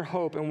put their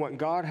hope in what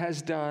God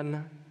has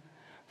done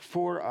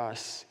for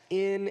us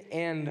in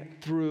and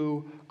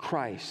through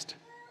Christ.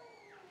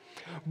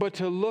 But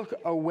to look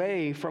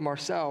away from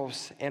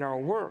ourselves and our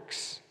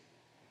works,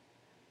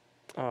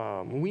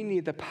 we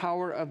need the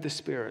power of the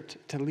Spirit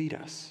to lead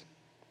us.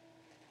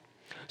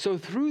 So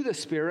through the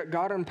Spirit,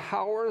 God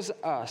empowers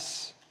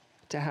us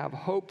to have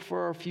hope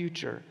for our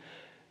future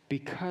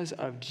because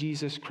of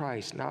Jesus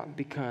Christ, not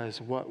because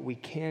what we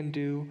can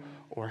do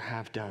or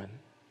have done.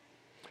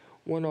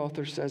 One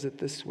author says it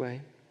this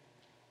way,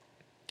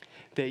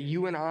 that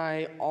you and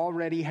I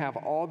already have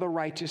all the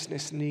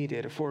righteousness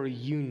needed for a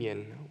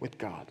union with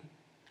God.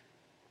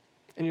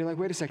 And you're like,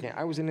 wait a second,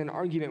 I was in an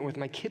argument with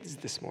my kids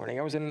this morning.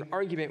 I was in an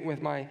argument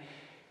with my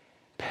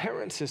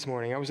parents this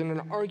morning. I was in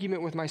an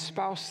argument with my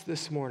spouse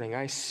this morning.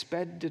 I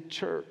sped to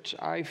church.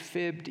 I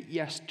fibbed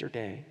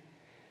yesterday.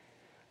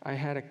 I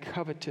had a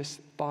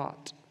covetous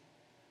thought.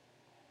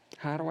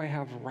 How do I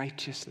have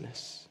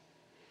righteousness?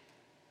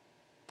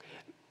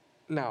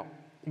 Now,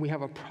 we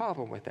have a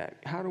problem with that.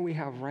 How do we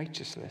have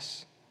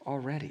righteousness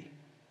already?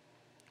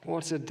 Well,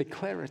 it's a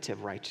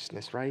declarative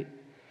righteousness, right?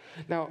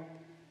 Now,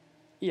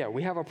 yeah,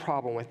 we have a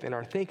problem within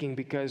our thinking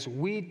because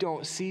we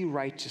don't see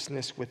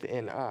righteousness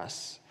within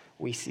us.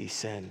 We see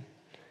sin.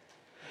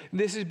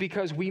 This is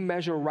because we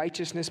measure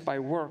righteousness by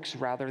works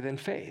rather than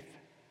faith.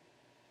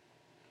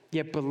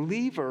 Yet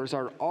believers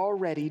are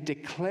already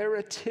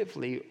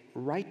declaratively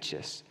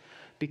righteous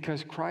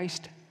because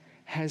Christ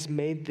has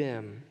made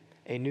them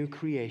a new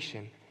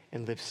creation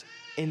and lives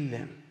in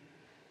them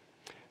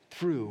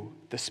through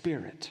the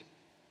Spirit.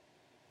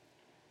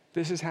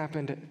 This has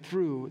happened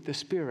through the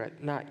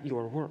Spirit, not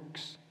your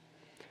works.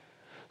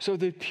 So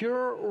the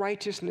pure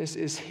righteousness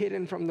is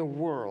hidden from the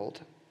world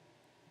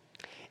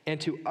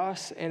and to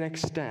us an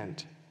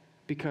extent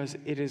because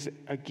it is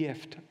a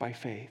gift by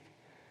faith.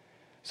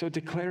 So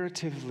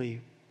declaratively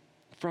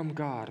from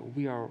God,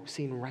 we are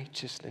seeing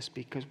righteousness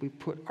because we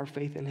put our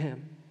faith in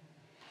Him.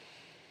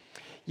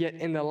 Yet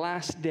in the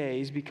last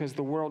days, because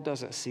the world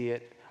doesn't see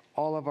it,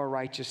 all of our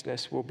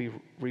righteousness will be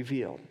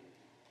revealed.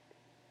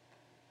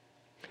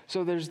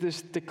 So there's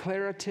this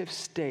declarative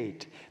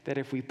state that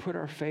if we put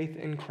our faith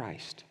in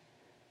Christ,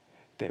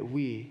 that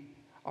we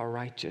are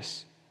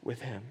righteous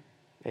with Him.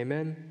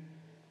 Amen?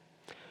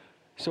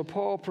 So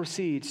Paul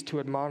proceeds to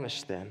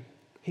admonish them.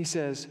 He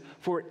says,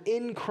 for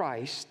in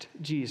Christ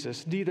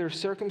Jesus, neither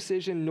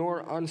circumcision nor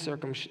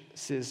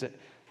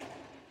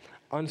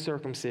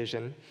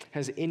uncircumcision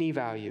has any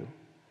value.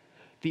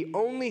 The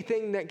only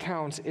thing that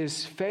counts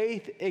is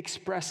faith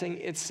expressing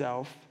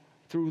itself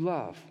through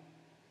love.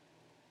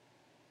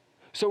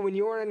 So when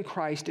you're in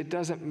Christ, it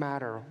doesn't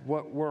matter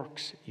what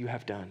works you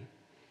have done.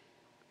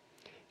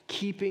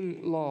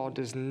 Keeping law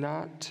does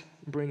not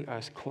bring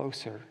us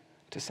closer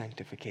to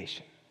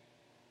sanctification.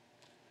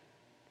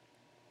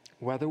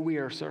 Whether we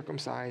are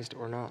circumcised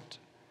or not,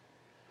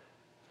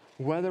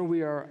 whether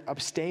we are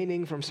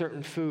abstaining from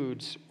certain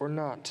foods or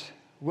not,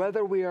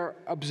 whether we are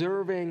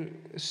observing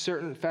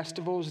certain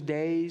festivals,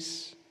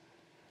 days,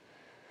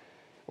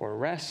 or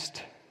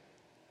rest,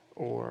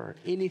 or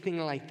anything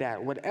like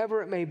that,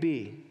 whatever it may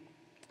be,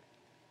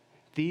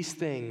 these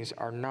things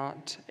are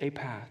not a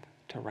path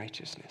to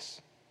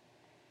righteousness.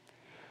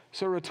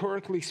 So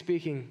rhetorically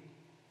speaking,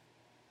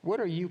 what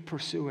are you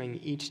pursuing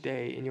each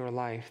day in your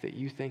life that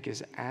you think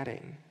is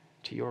adding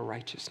to your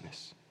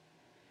righteousness,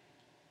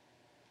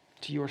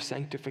 to your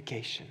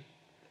sanctification?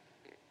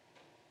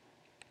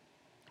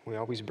 We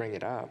always bring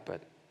it up,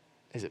 but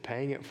is it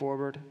paying it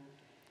forward?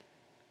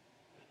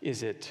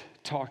 Is it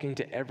talking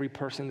to every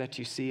person that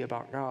you see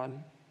about God?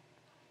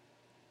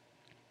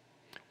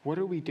 What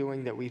are we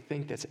doing that we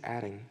think that's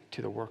adding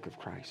to the work of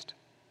Christ?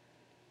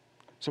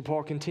 So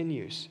Paul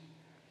continues,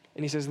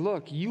 and he says,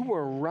 look, you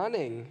were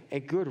running a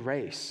good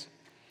race.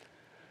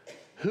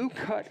 Who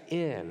cut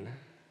in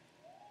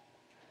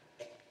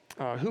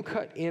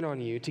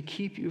on you to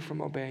keep you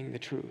from obeying the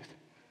truth?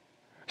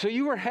 So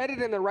you were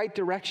headed in the right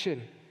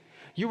direction.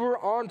 You were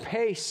on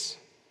pace.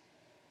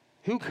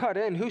 Who cut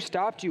in? Who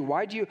stopped you?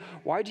 Why do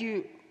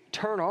you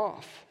turn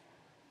off?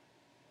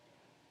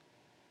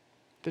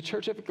 The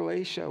church of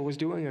Galatia was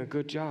doing a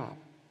good job.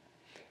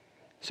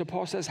 So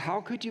Paul says,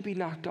 how could you be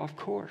knocked off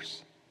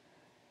course?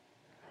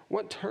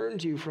 What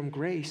turned you from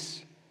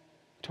grace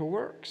to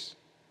works?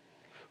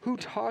 Who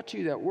taught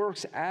you that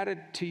works added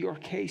to your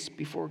case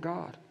before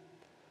God?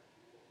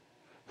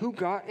 Who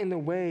got in the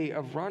way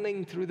of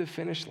running through the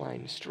finish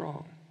line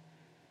strong?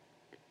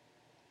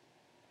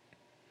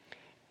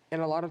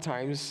 And a lot of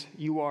times,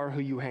 you are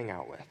who you hang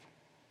out with.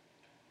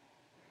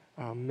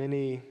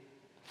 Many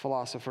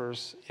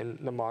philosophers in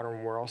the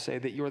modern world say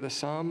that you're the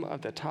sum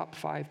of the top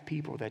 5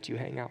 people that you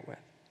hang out with.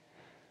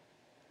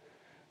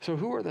 So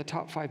who are the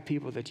top 5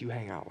 people that you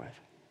hang out with?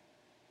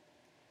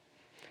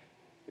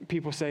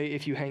 People say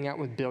if you hang out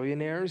with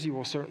billionaires, you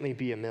will certainly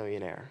be a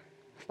millionaire.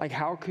 Like,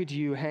 how could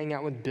you hang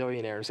out with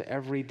billionaires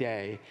every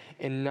day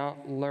and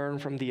not learn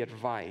from the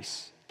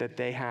advice that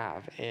they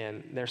have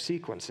and their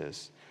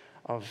sequences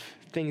of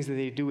things that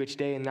they do each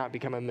day and not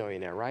become a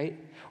millionaire, right?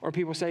 Or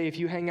people say if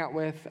you hang out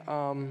with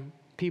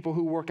people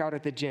who work out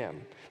at the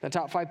gym, the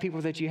top 5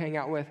 people that you hang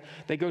out with,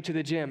 they go to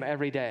the gym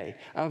every day.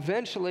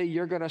 Eventually,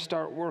 you're going to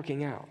start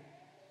working out.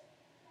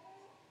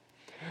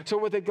 So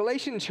what the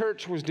Galatian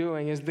church was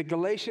doing is the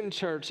Galatian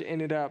church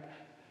ended up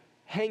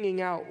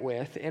hanging out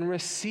with and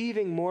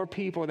receiving more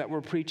people that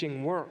were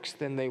preaching works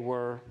than they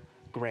were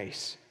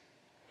grace.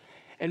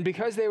 And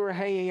because they were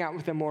hanging out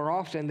with them more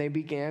often, they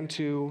began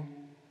to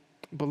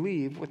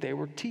believe what they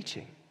were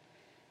teaching.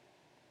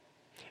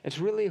 It's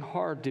really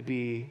hard to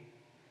be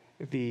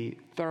the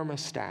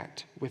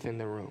thermostat within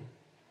the room.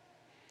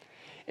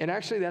 And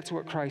actually, that's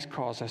what Christ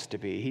calls us to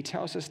be. He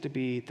tells us to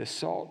be the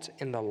salt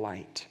and the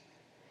light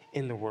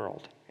in the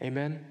world.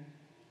 Amen?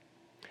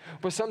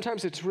 But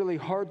sometimes it's really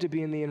hard to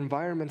be in the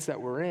environments that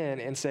we're in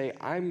and say,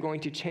 I'm going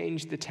to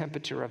change the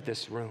temperature of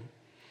this room.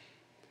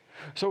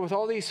 So with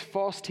all these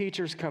false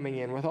teachers coming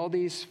in, with all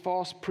these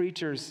false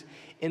preachers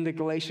in the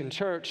Galatian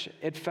church,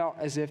 it felt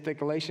as if the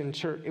Galatian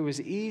church, it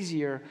was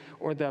easier,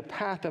 or the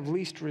path of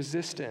least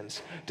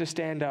resistance, to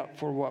stand up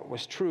for what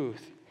was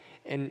truth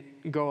and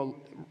go.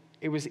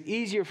 It was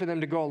easier for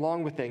them to go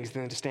along with things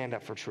than to stand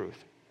up for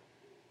truth.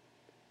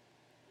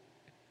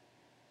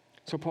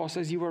 So Paul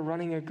says, you are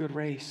running a good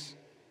race.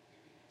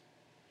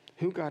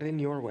 Who got in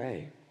your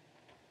way?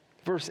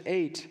 Verse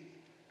 8,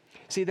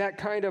 see, that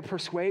kind of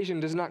persuasion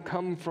does not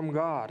come from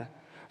God,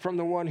 from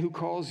the one who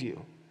calls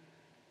you.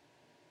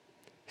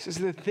 He says,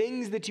 the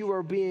things that you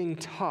are being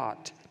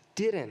taught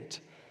didn't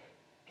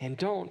and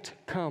don't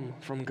come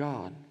from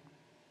God.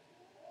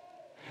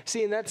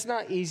 See, and that's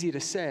not easy to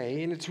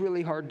say, and it's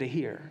really hard to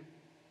hear.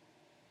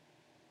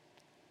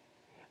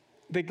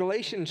 The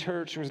Galatian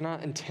church was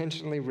not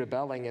intentionally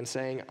rebelling and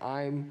saying,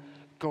 I'm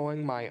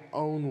going my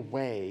own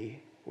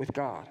way with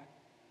God.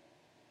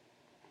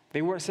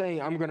 They weren't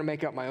saying, I'm going to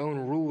make up my own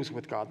rules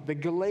with God. The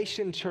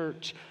Galatian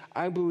church,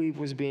 I believe,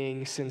 was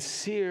being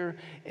sincere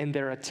in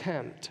their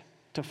attempt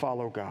to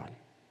follow God.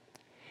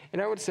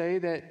 And I would say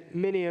that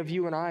many of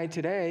you and I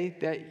today,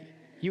 that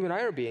you and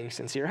I are being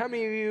sincere. How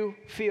many of you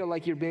feel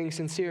like you're being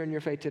sincere in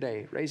your faith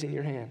today? Raising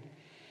your hand.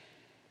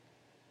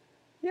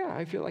 Yeah,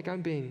 I feel like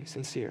I'm being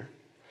sincere.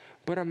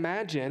 But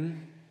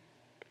imagine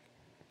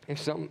if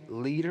some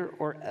leader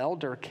or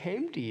elder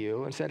came to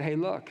you and said, hey,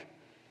 look,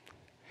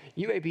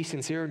 you may be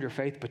sincere in your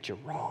faith, but you're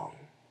wrong.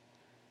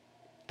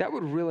 That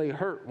would really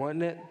hurt,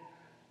 wouldn't it?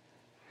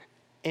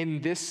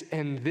 In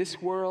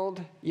this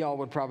world, y'all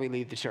would probably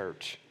leave the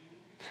church.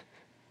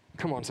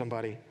 Come on,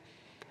 somebody.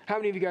 How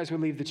many of you guys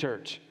would leave the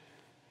church?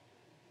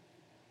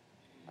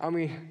 I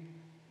mean,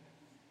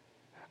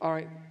 all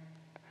right.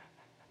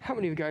 How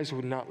many of you guys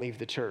would not leave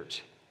the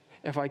church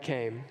if I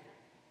came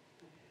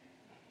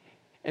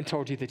and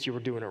told you that you were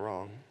doing it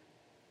wrong?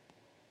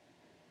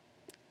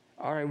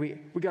 All right, we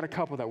got a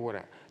couple that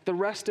wouldn't. The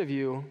rest of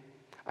you,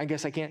 I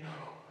guess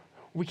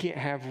we can't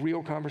have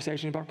real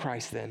conversation about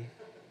Christ then.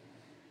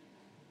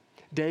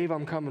 Dave,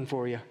 I'm coming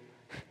for you.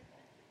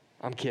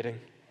 I'm kidding.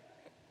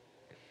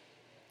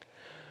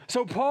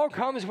 So Paul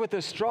comes with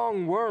a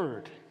strong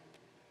word.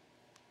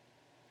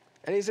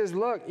 And he says,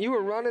 look, you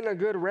are running a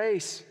good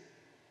race.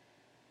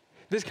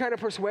 This kind of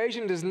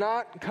persuasion does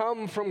not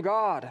come from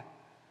God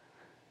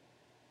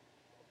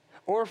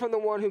or from the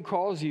one who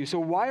calls you. So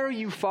why are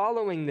you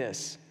following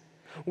this?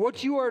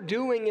 What you are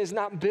doing is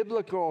not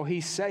biblical,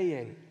 he's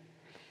saying.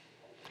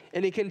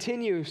 And he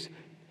continues.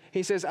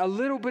 He says, a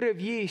little bit of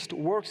yeast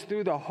works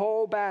through the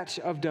whole batch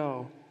of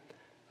dough.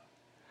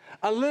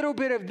 A little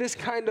bit of this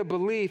kind of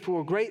belief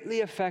will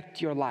greatly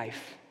affect your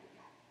life.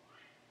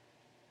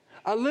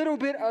 A little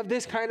bit of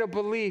this kind of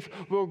belief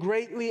will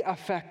greatly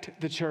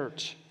affect the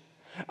church.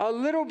 A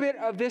little bit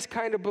of this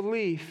kind of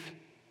belief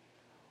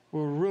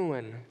will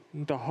ruin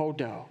the whole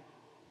dough.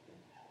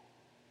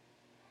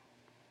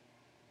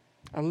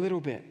 A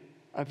little bit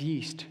of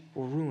yeast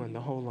will ruin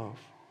the whole loaf.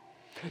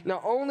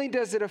 Not only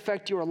does it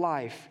affect your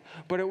life,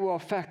 but it will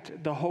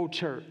affect the whole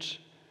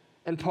church.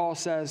 And Paul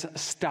says,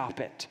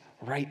 stop it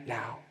right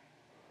now.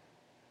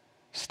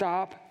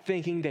 Stop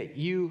thinking that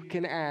you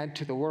can add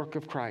to the work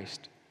of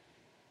Christ.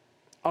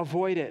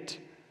 Avoid it.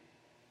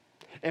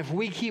 If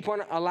we keep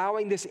on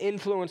allowing this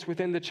influence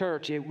within the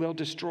church, it will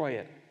destroy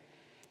it.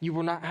 You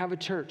will not have a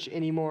church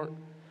any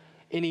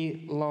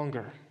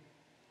longer.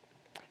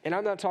 And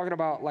I'm not talking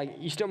about, like,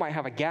 you still might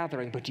have a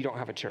gathering, but you don't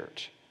have a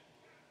church.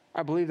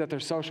 I believe that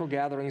there's social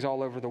gatherings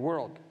all over the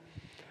world.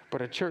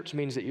 But a church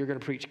means that you're going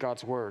to preach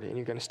God's word and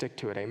you're going to stick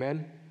to it.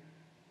 Amen?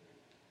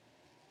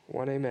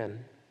 One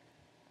amen.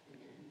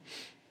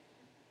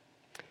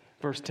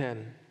 Verse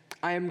 10.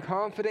 I am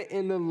confident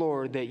in the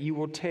Lord that you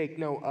will take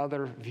no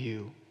other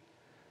view.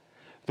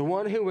 The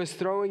one who is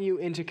throwing you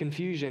into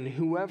confusion,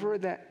 whoever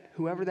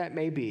that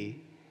may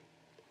be,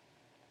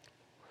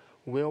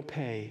 will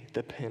pay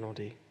the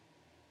penalty.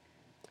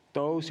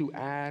 Those who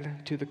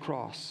add to the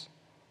cross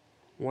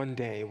one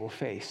day will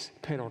face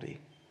penalty.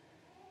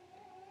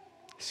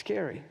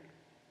 Scary.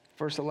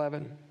 Verse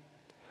 11.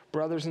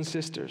 Brothers and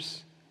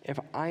sisters, if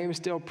I am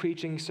still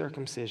preaching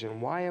circumcision,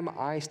 why am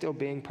I still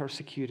being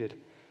persecuted?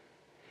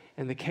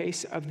 In the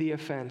case of the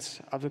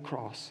offense of the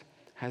cross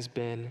has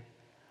been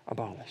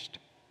abolished.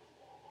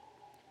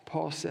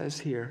 Paul says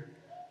here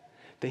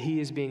that he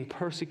is being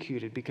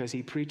persecuted because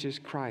he preaches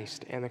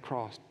Christ and the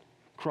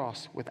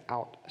cross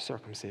without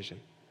circumcision.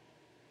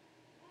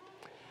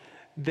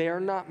 They are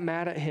not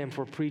mad at him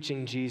for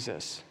preaching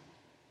Jesus.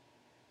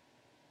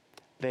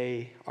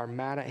 They are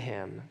mad at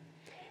him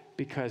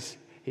because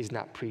he's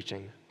not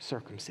preaching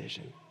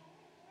circumcision.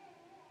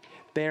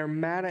 They are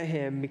mad at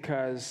him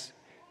because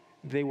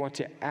they want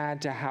to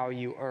add to how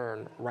you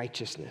earn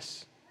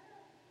righteousness.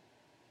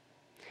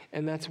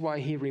 And that's why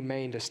he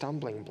remained a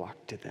stumbling block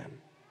to them.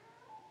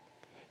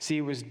 See,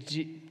 it was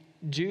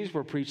Jews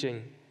were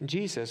preaching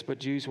Jesus, but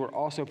Jews were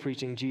also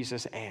preaching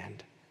Jesus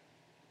and.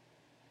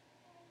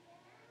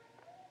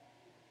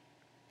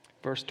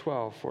 Verse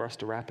 12, for us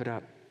to wrap it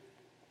up.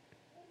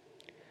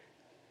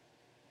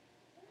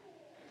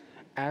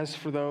 As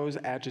for those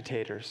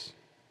agitators,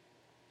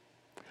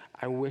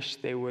 I wish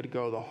they would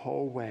go the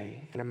whole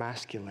way and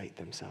emasculate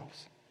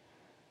themselves.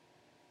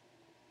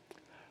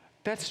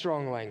 That's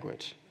strong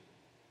language.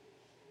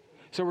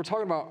 So we're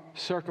talking about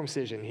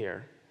circumcision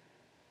here.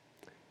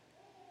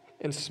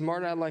 And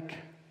smart aleck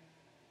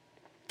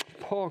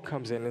Paul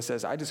comes in and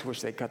says, I just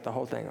wish they cut the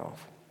whole thing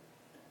off.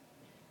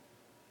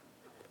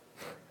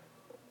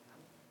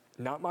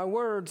 Not my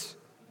words.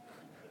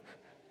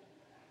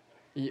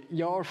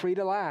 Y'all are free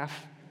to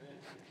laugh.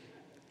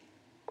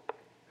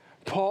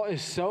 Paul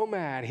is so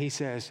mad, he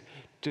says,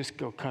 just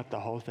go cut the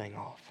whole thing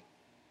off.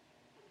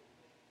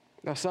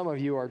 Now, some of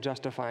you are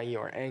justifying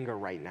your anger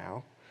right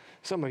now.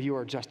 Some of you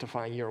are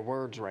justifying your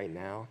words right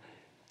now.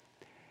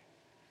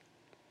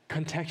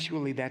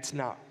 Contextually, that's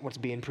not what's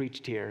being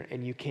preached here,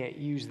 and you can't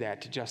use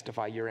that to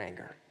justify your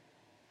anger.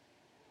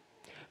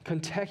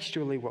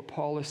 Contextually, what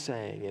Paul is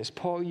saying is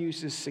Paul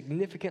uses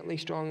significantly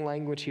strong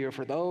language here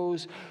for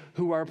those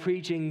who are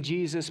preaching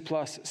Jesus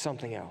plus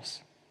something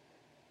else.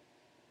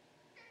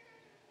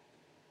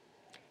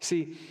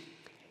 See,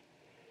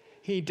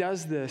 he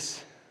does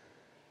this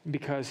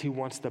because he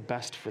wants the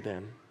best for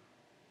them.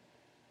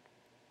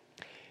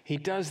 He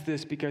does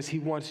this because he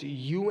wants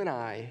you and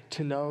I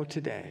to know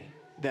today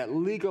that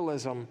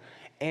legalism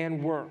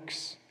and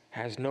works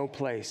has no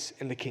place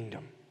in the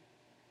kingdom.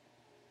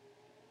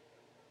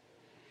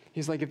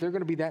 He's like, if they're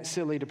going to be that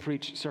silly to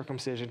preach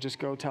circumcision, just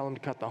go tell them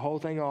to cut the whole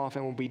thing off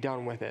and we'll be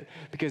done with it,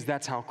 because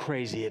that's how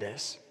crazy it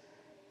is.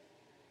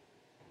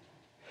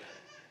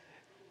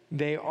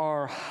 They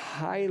are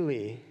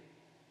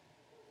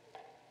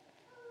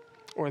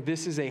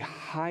this is a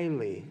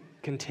highly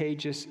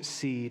contagious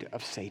seed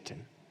of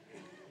Satan.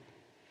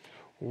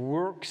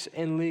 Works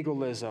and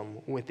legalism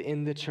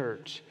within the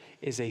church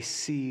is a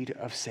seed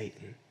of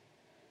Satan.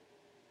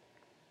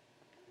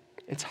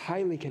 It's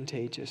highly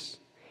contagious.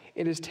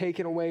 It is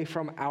taken away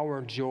from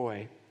our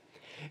joy.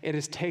 It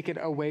is taken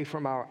away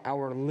from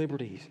our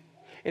liberties.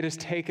 It is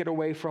taken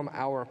away from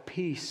our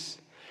peace.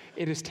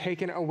 It is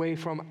taken away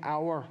from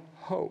our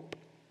hope.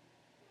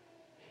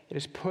 It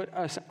has put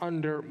us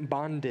under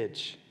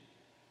bondage.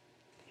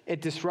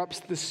 It disrupts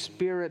the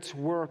Spirit's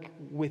work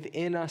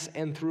within us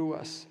and through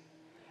us,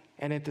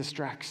 and it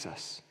distracts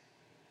us.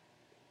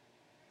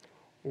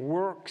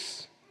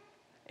 Works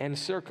and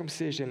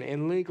circumcision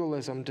and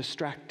legalism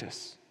distract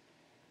us.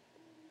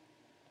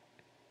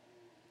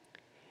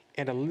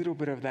 And a little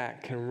bit of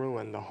that can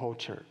ruin the whole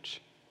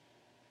church.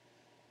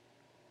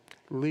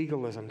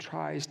 Legalism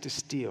tries to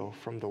steal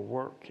from the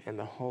work and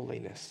the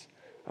holiness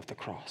of the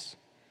cross.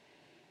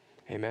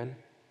 Amen?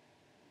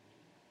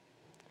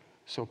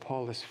 So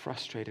Paul is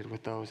frustrated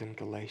with those in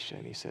Galatia,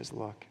 and he says,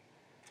 look,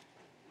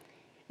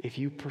 if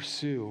you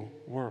pursue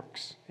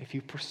works, if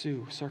you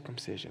pursue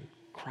circumcision,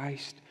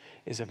 Christ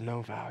is of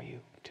no value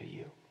to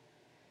you.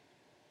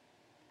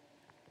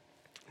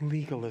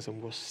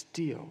 Legalism will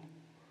steal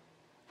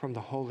from the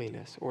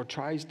holiness, or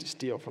tries to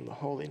steal from the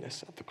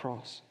holiness of the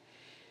cross.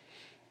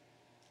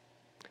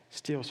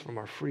 Steals from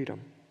our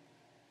freedom.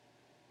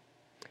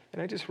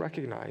 And I just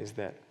recognize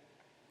that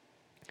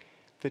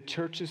the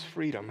church's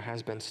freedom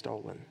has been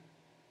stolen.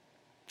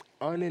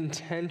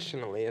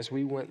 Unintentionally, as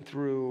we went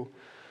through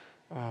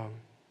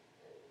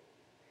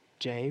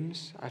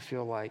James, I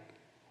feel like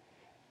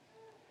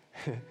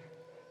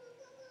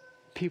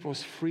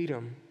people's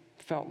freedom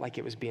felt like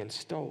it was being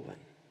stolen.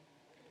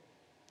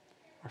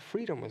 Our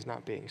freedom was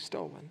not being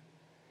stolen.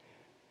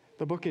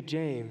 The book of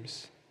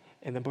James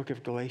and the book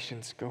of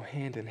Galatians go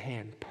hand in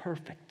hand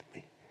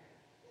perfectly.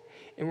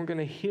 And we're going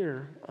to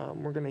hear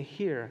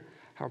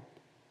how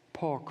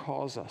Paul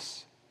calls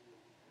us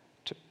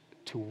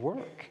to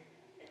work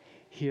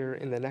here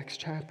in the next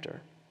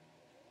chapter,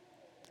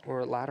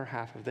 or the latter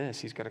half of this.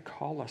 He's going to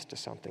call us to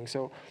something.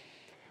 So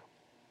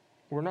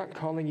we're not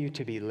calling you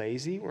to be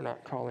lazy. We're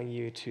not calling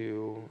you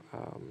to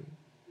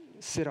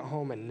sit at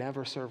home and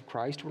never serve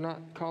Christ. We're not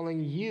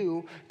calling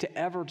you to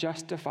ever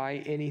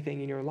justify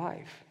anything in your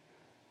life.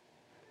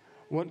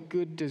 What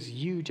good does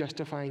you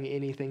justifying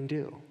anything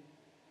do?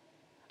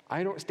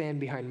 I don't stand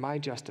behind my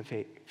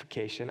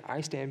justification.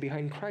 I stand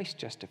behind Christ's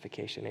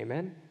justification.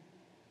 Amen?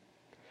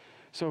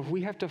 So if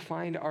we have to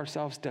find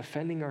ourselves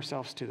defending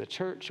ourselves to the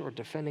church or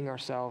defending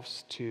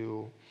ourselves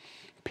to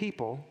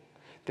people,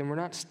 then we're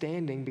not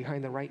standing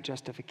behind the right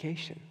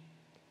justification.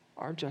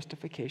 Our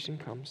justification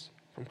comes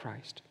from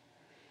Christ.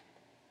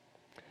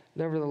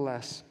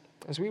 Nevertheless,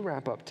 as we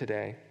wrap up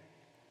today,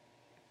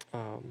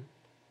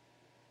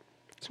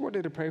 it's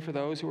worthy to pray for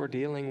those who are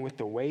dealing with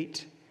the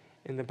weight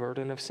and the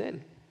burden of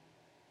sin,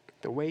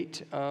 the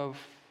weight of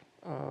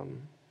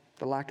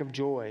the lack of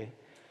joy,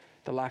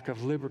 the lack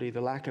of liberty,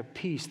 the lack of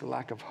peace, the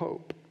lack of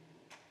hope,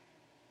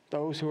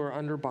 those who are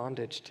under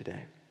bondage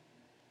today.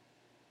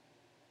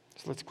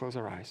 So let's close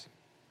our eyes.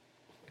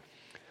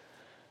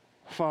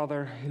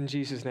 Father, in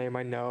Jesus' name,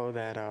 I know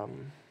that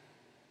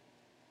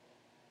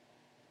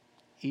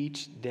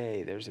each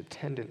day there's a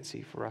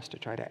tendency for us to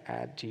try to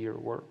add to your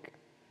work.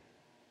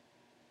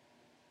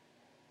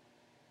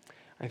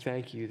 I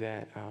thank you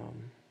that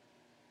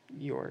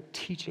you are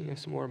teaching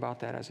us more about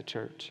that as a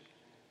church.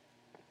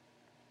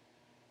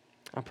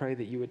 I pray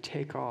that you would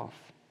take off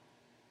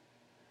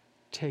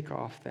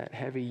that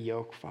heavy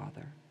yoke,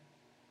 Father,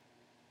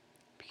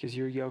 because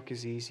your yoke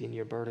is easy and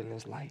your burden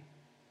is light.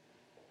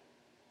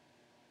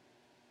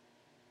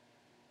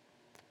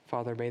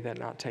 Father, may that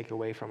not take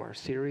away from our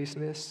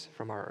seriousness,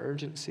 from our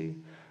urgency,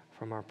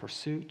 from our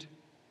pursuit.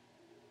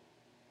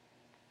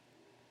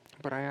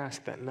 But I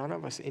ask that none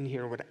of us in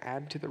here would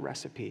add to the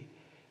recipe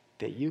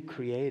that you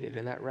created,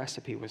 and that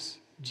recipe was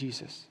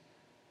Jesus.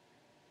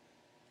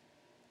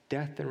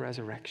 Death and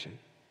resurrection.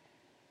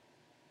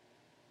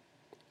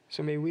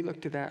 So may we look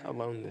to that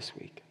alone this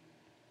week.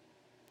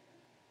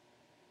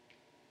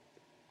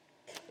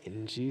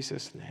 In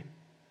Jesus' name,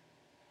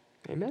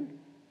 amen.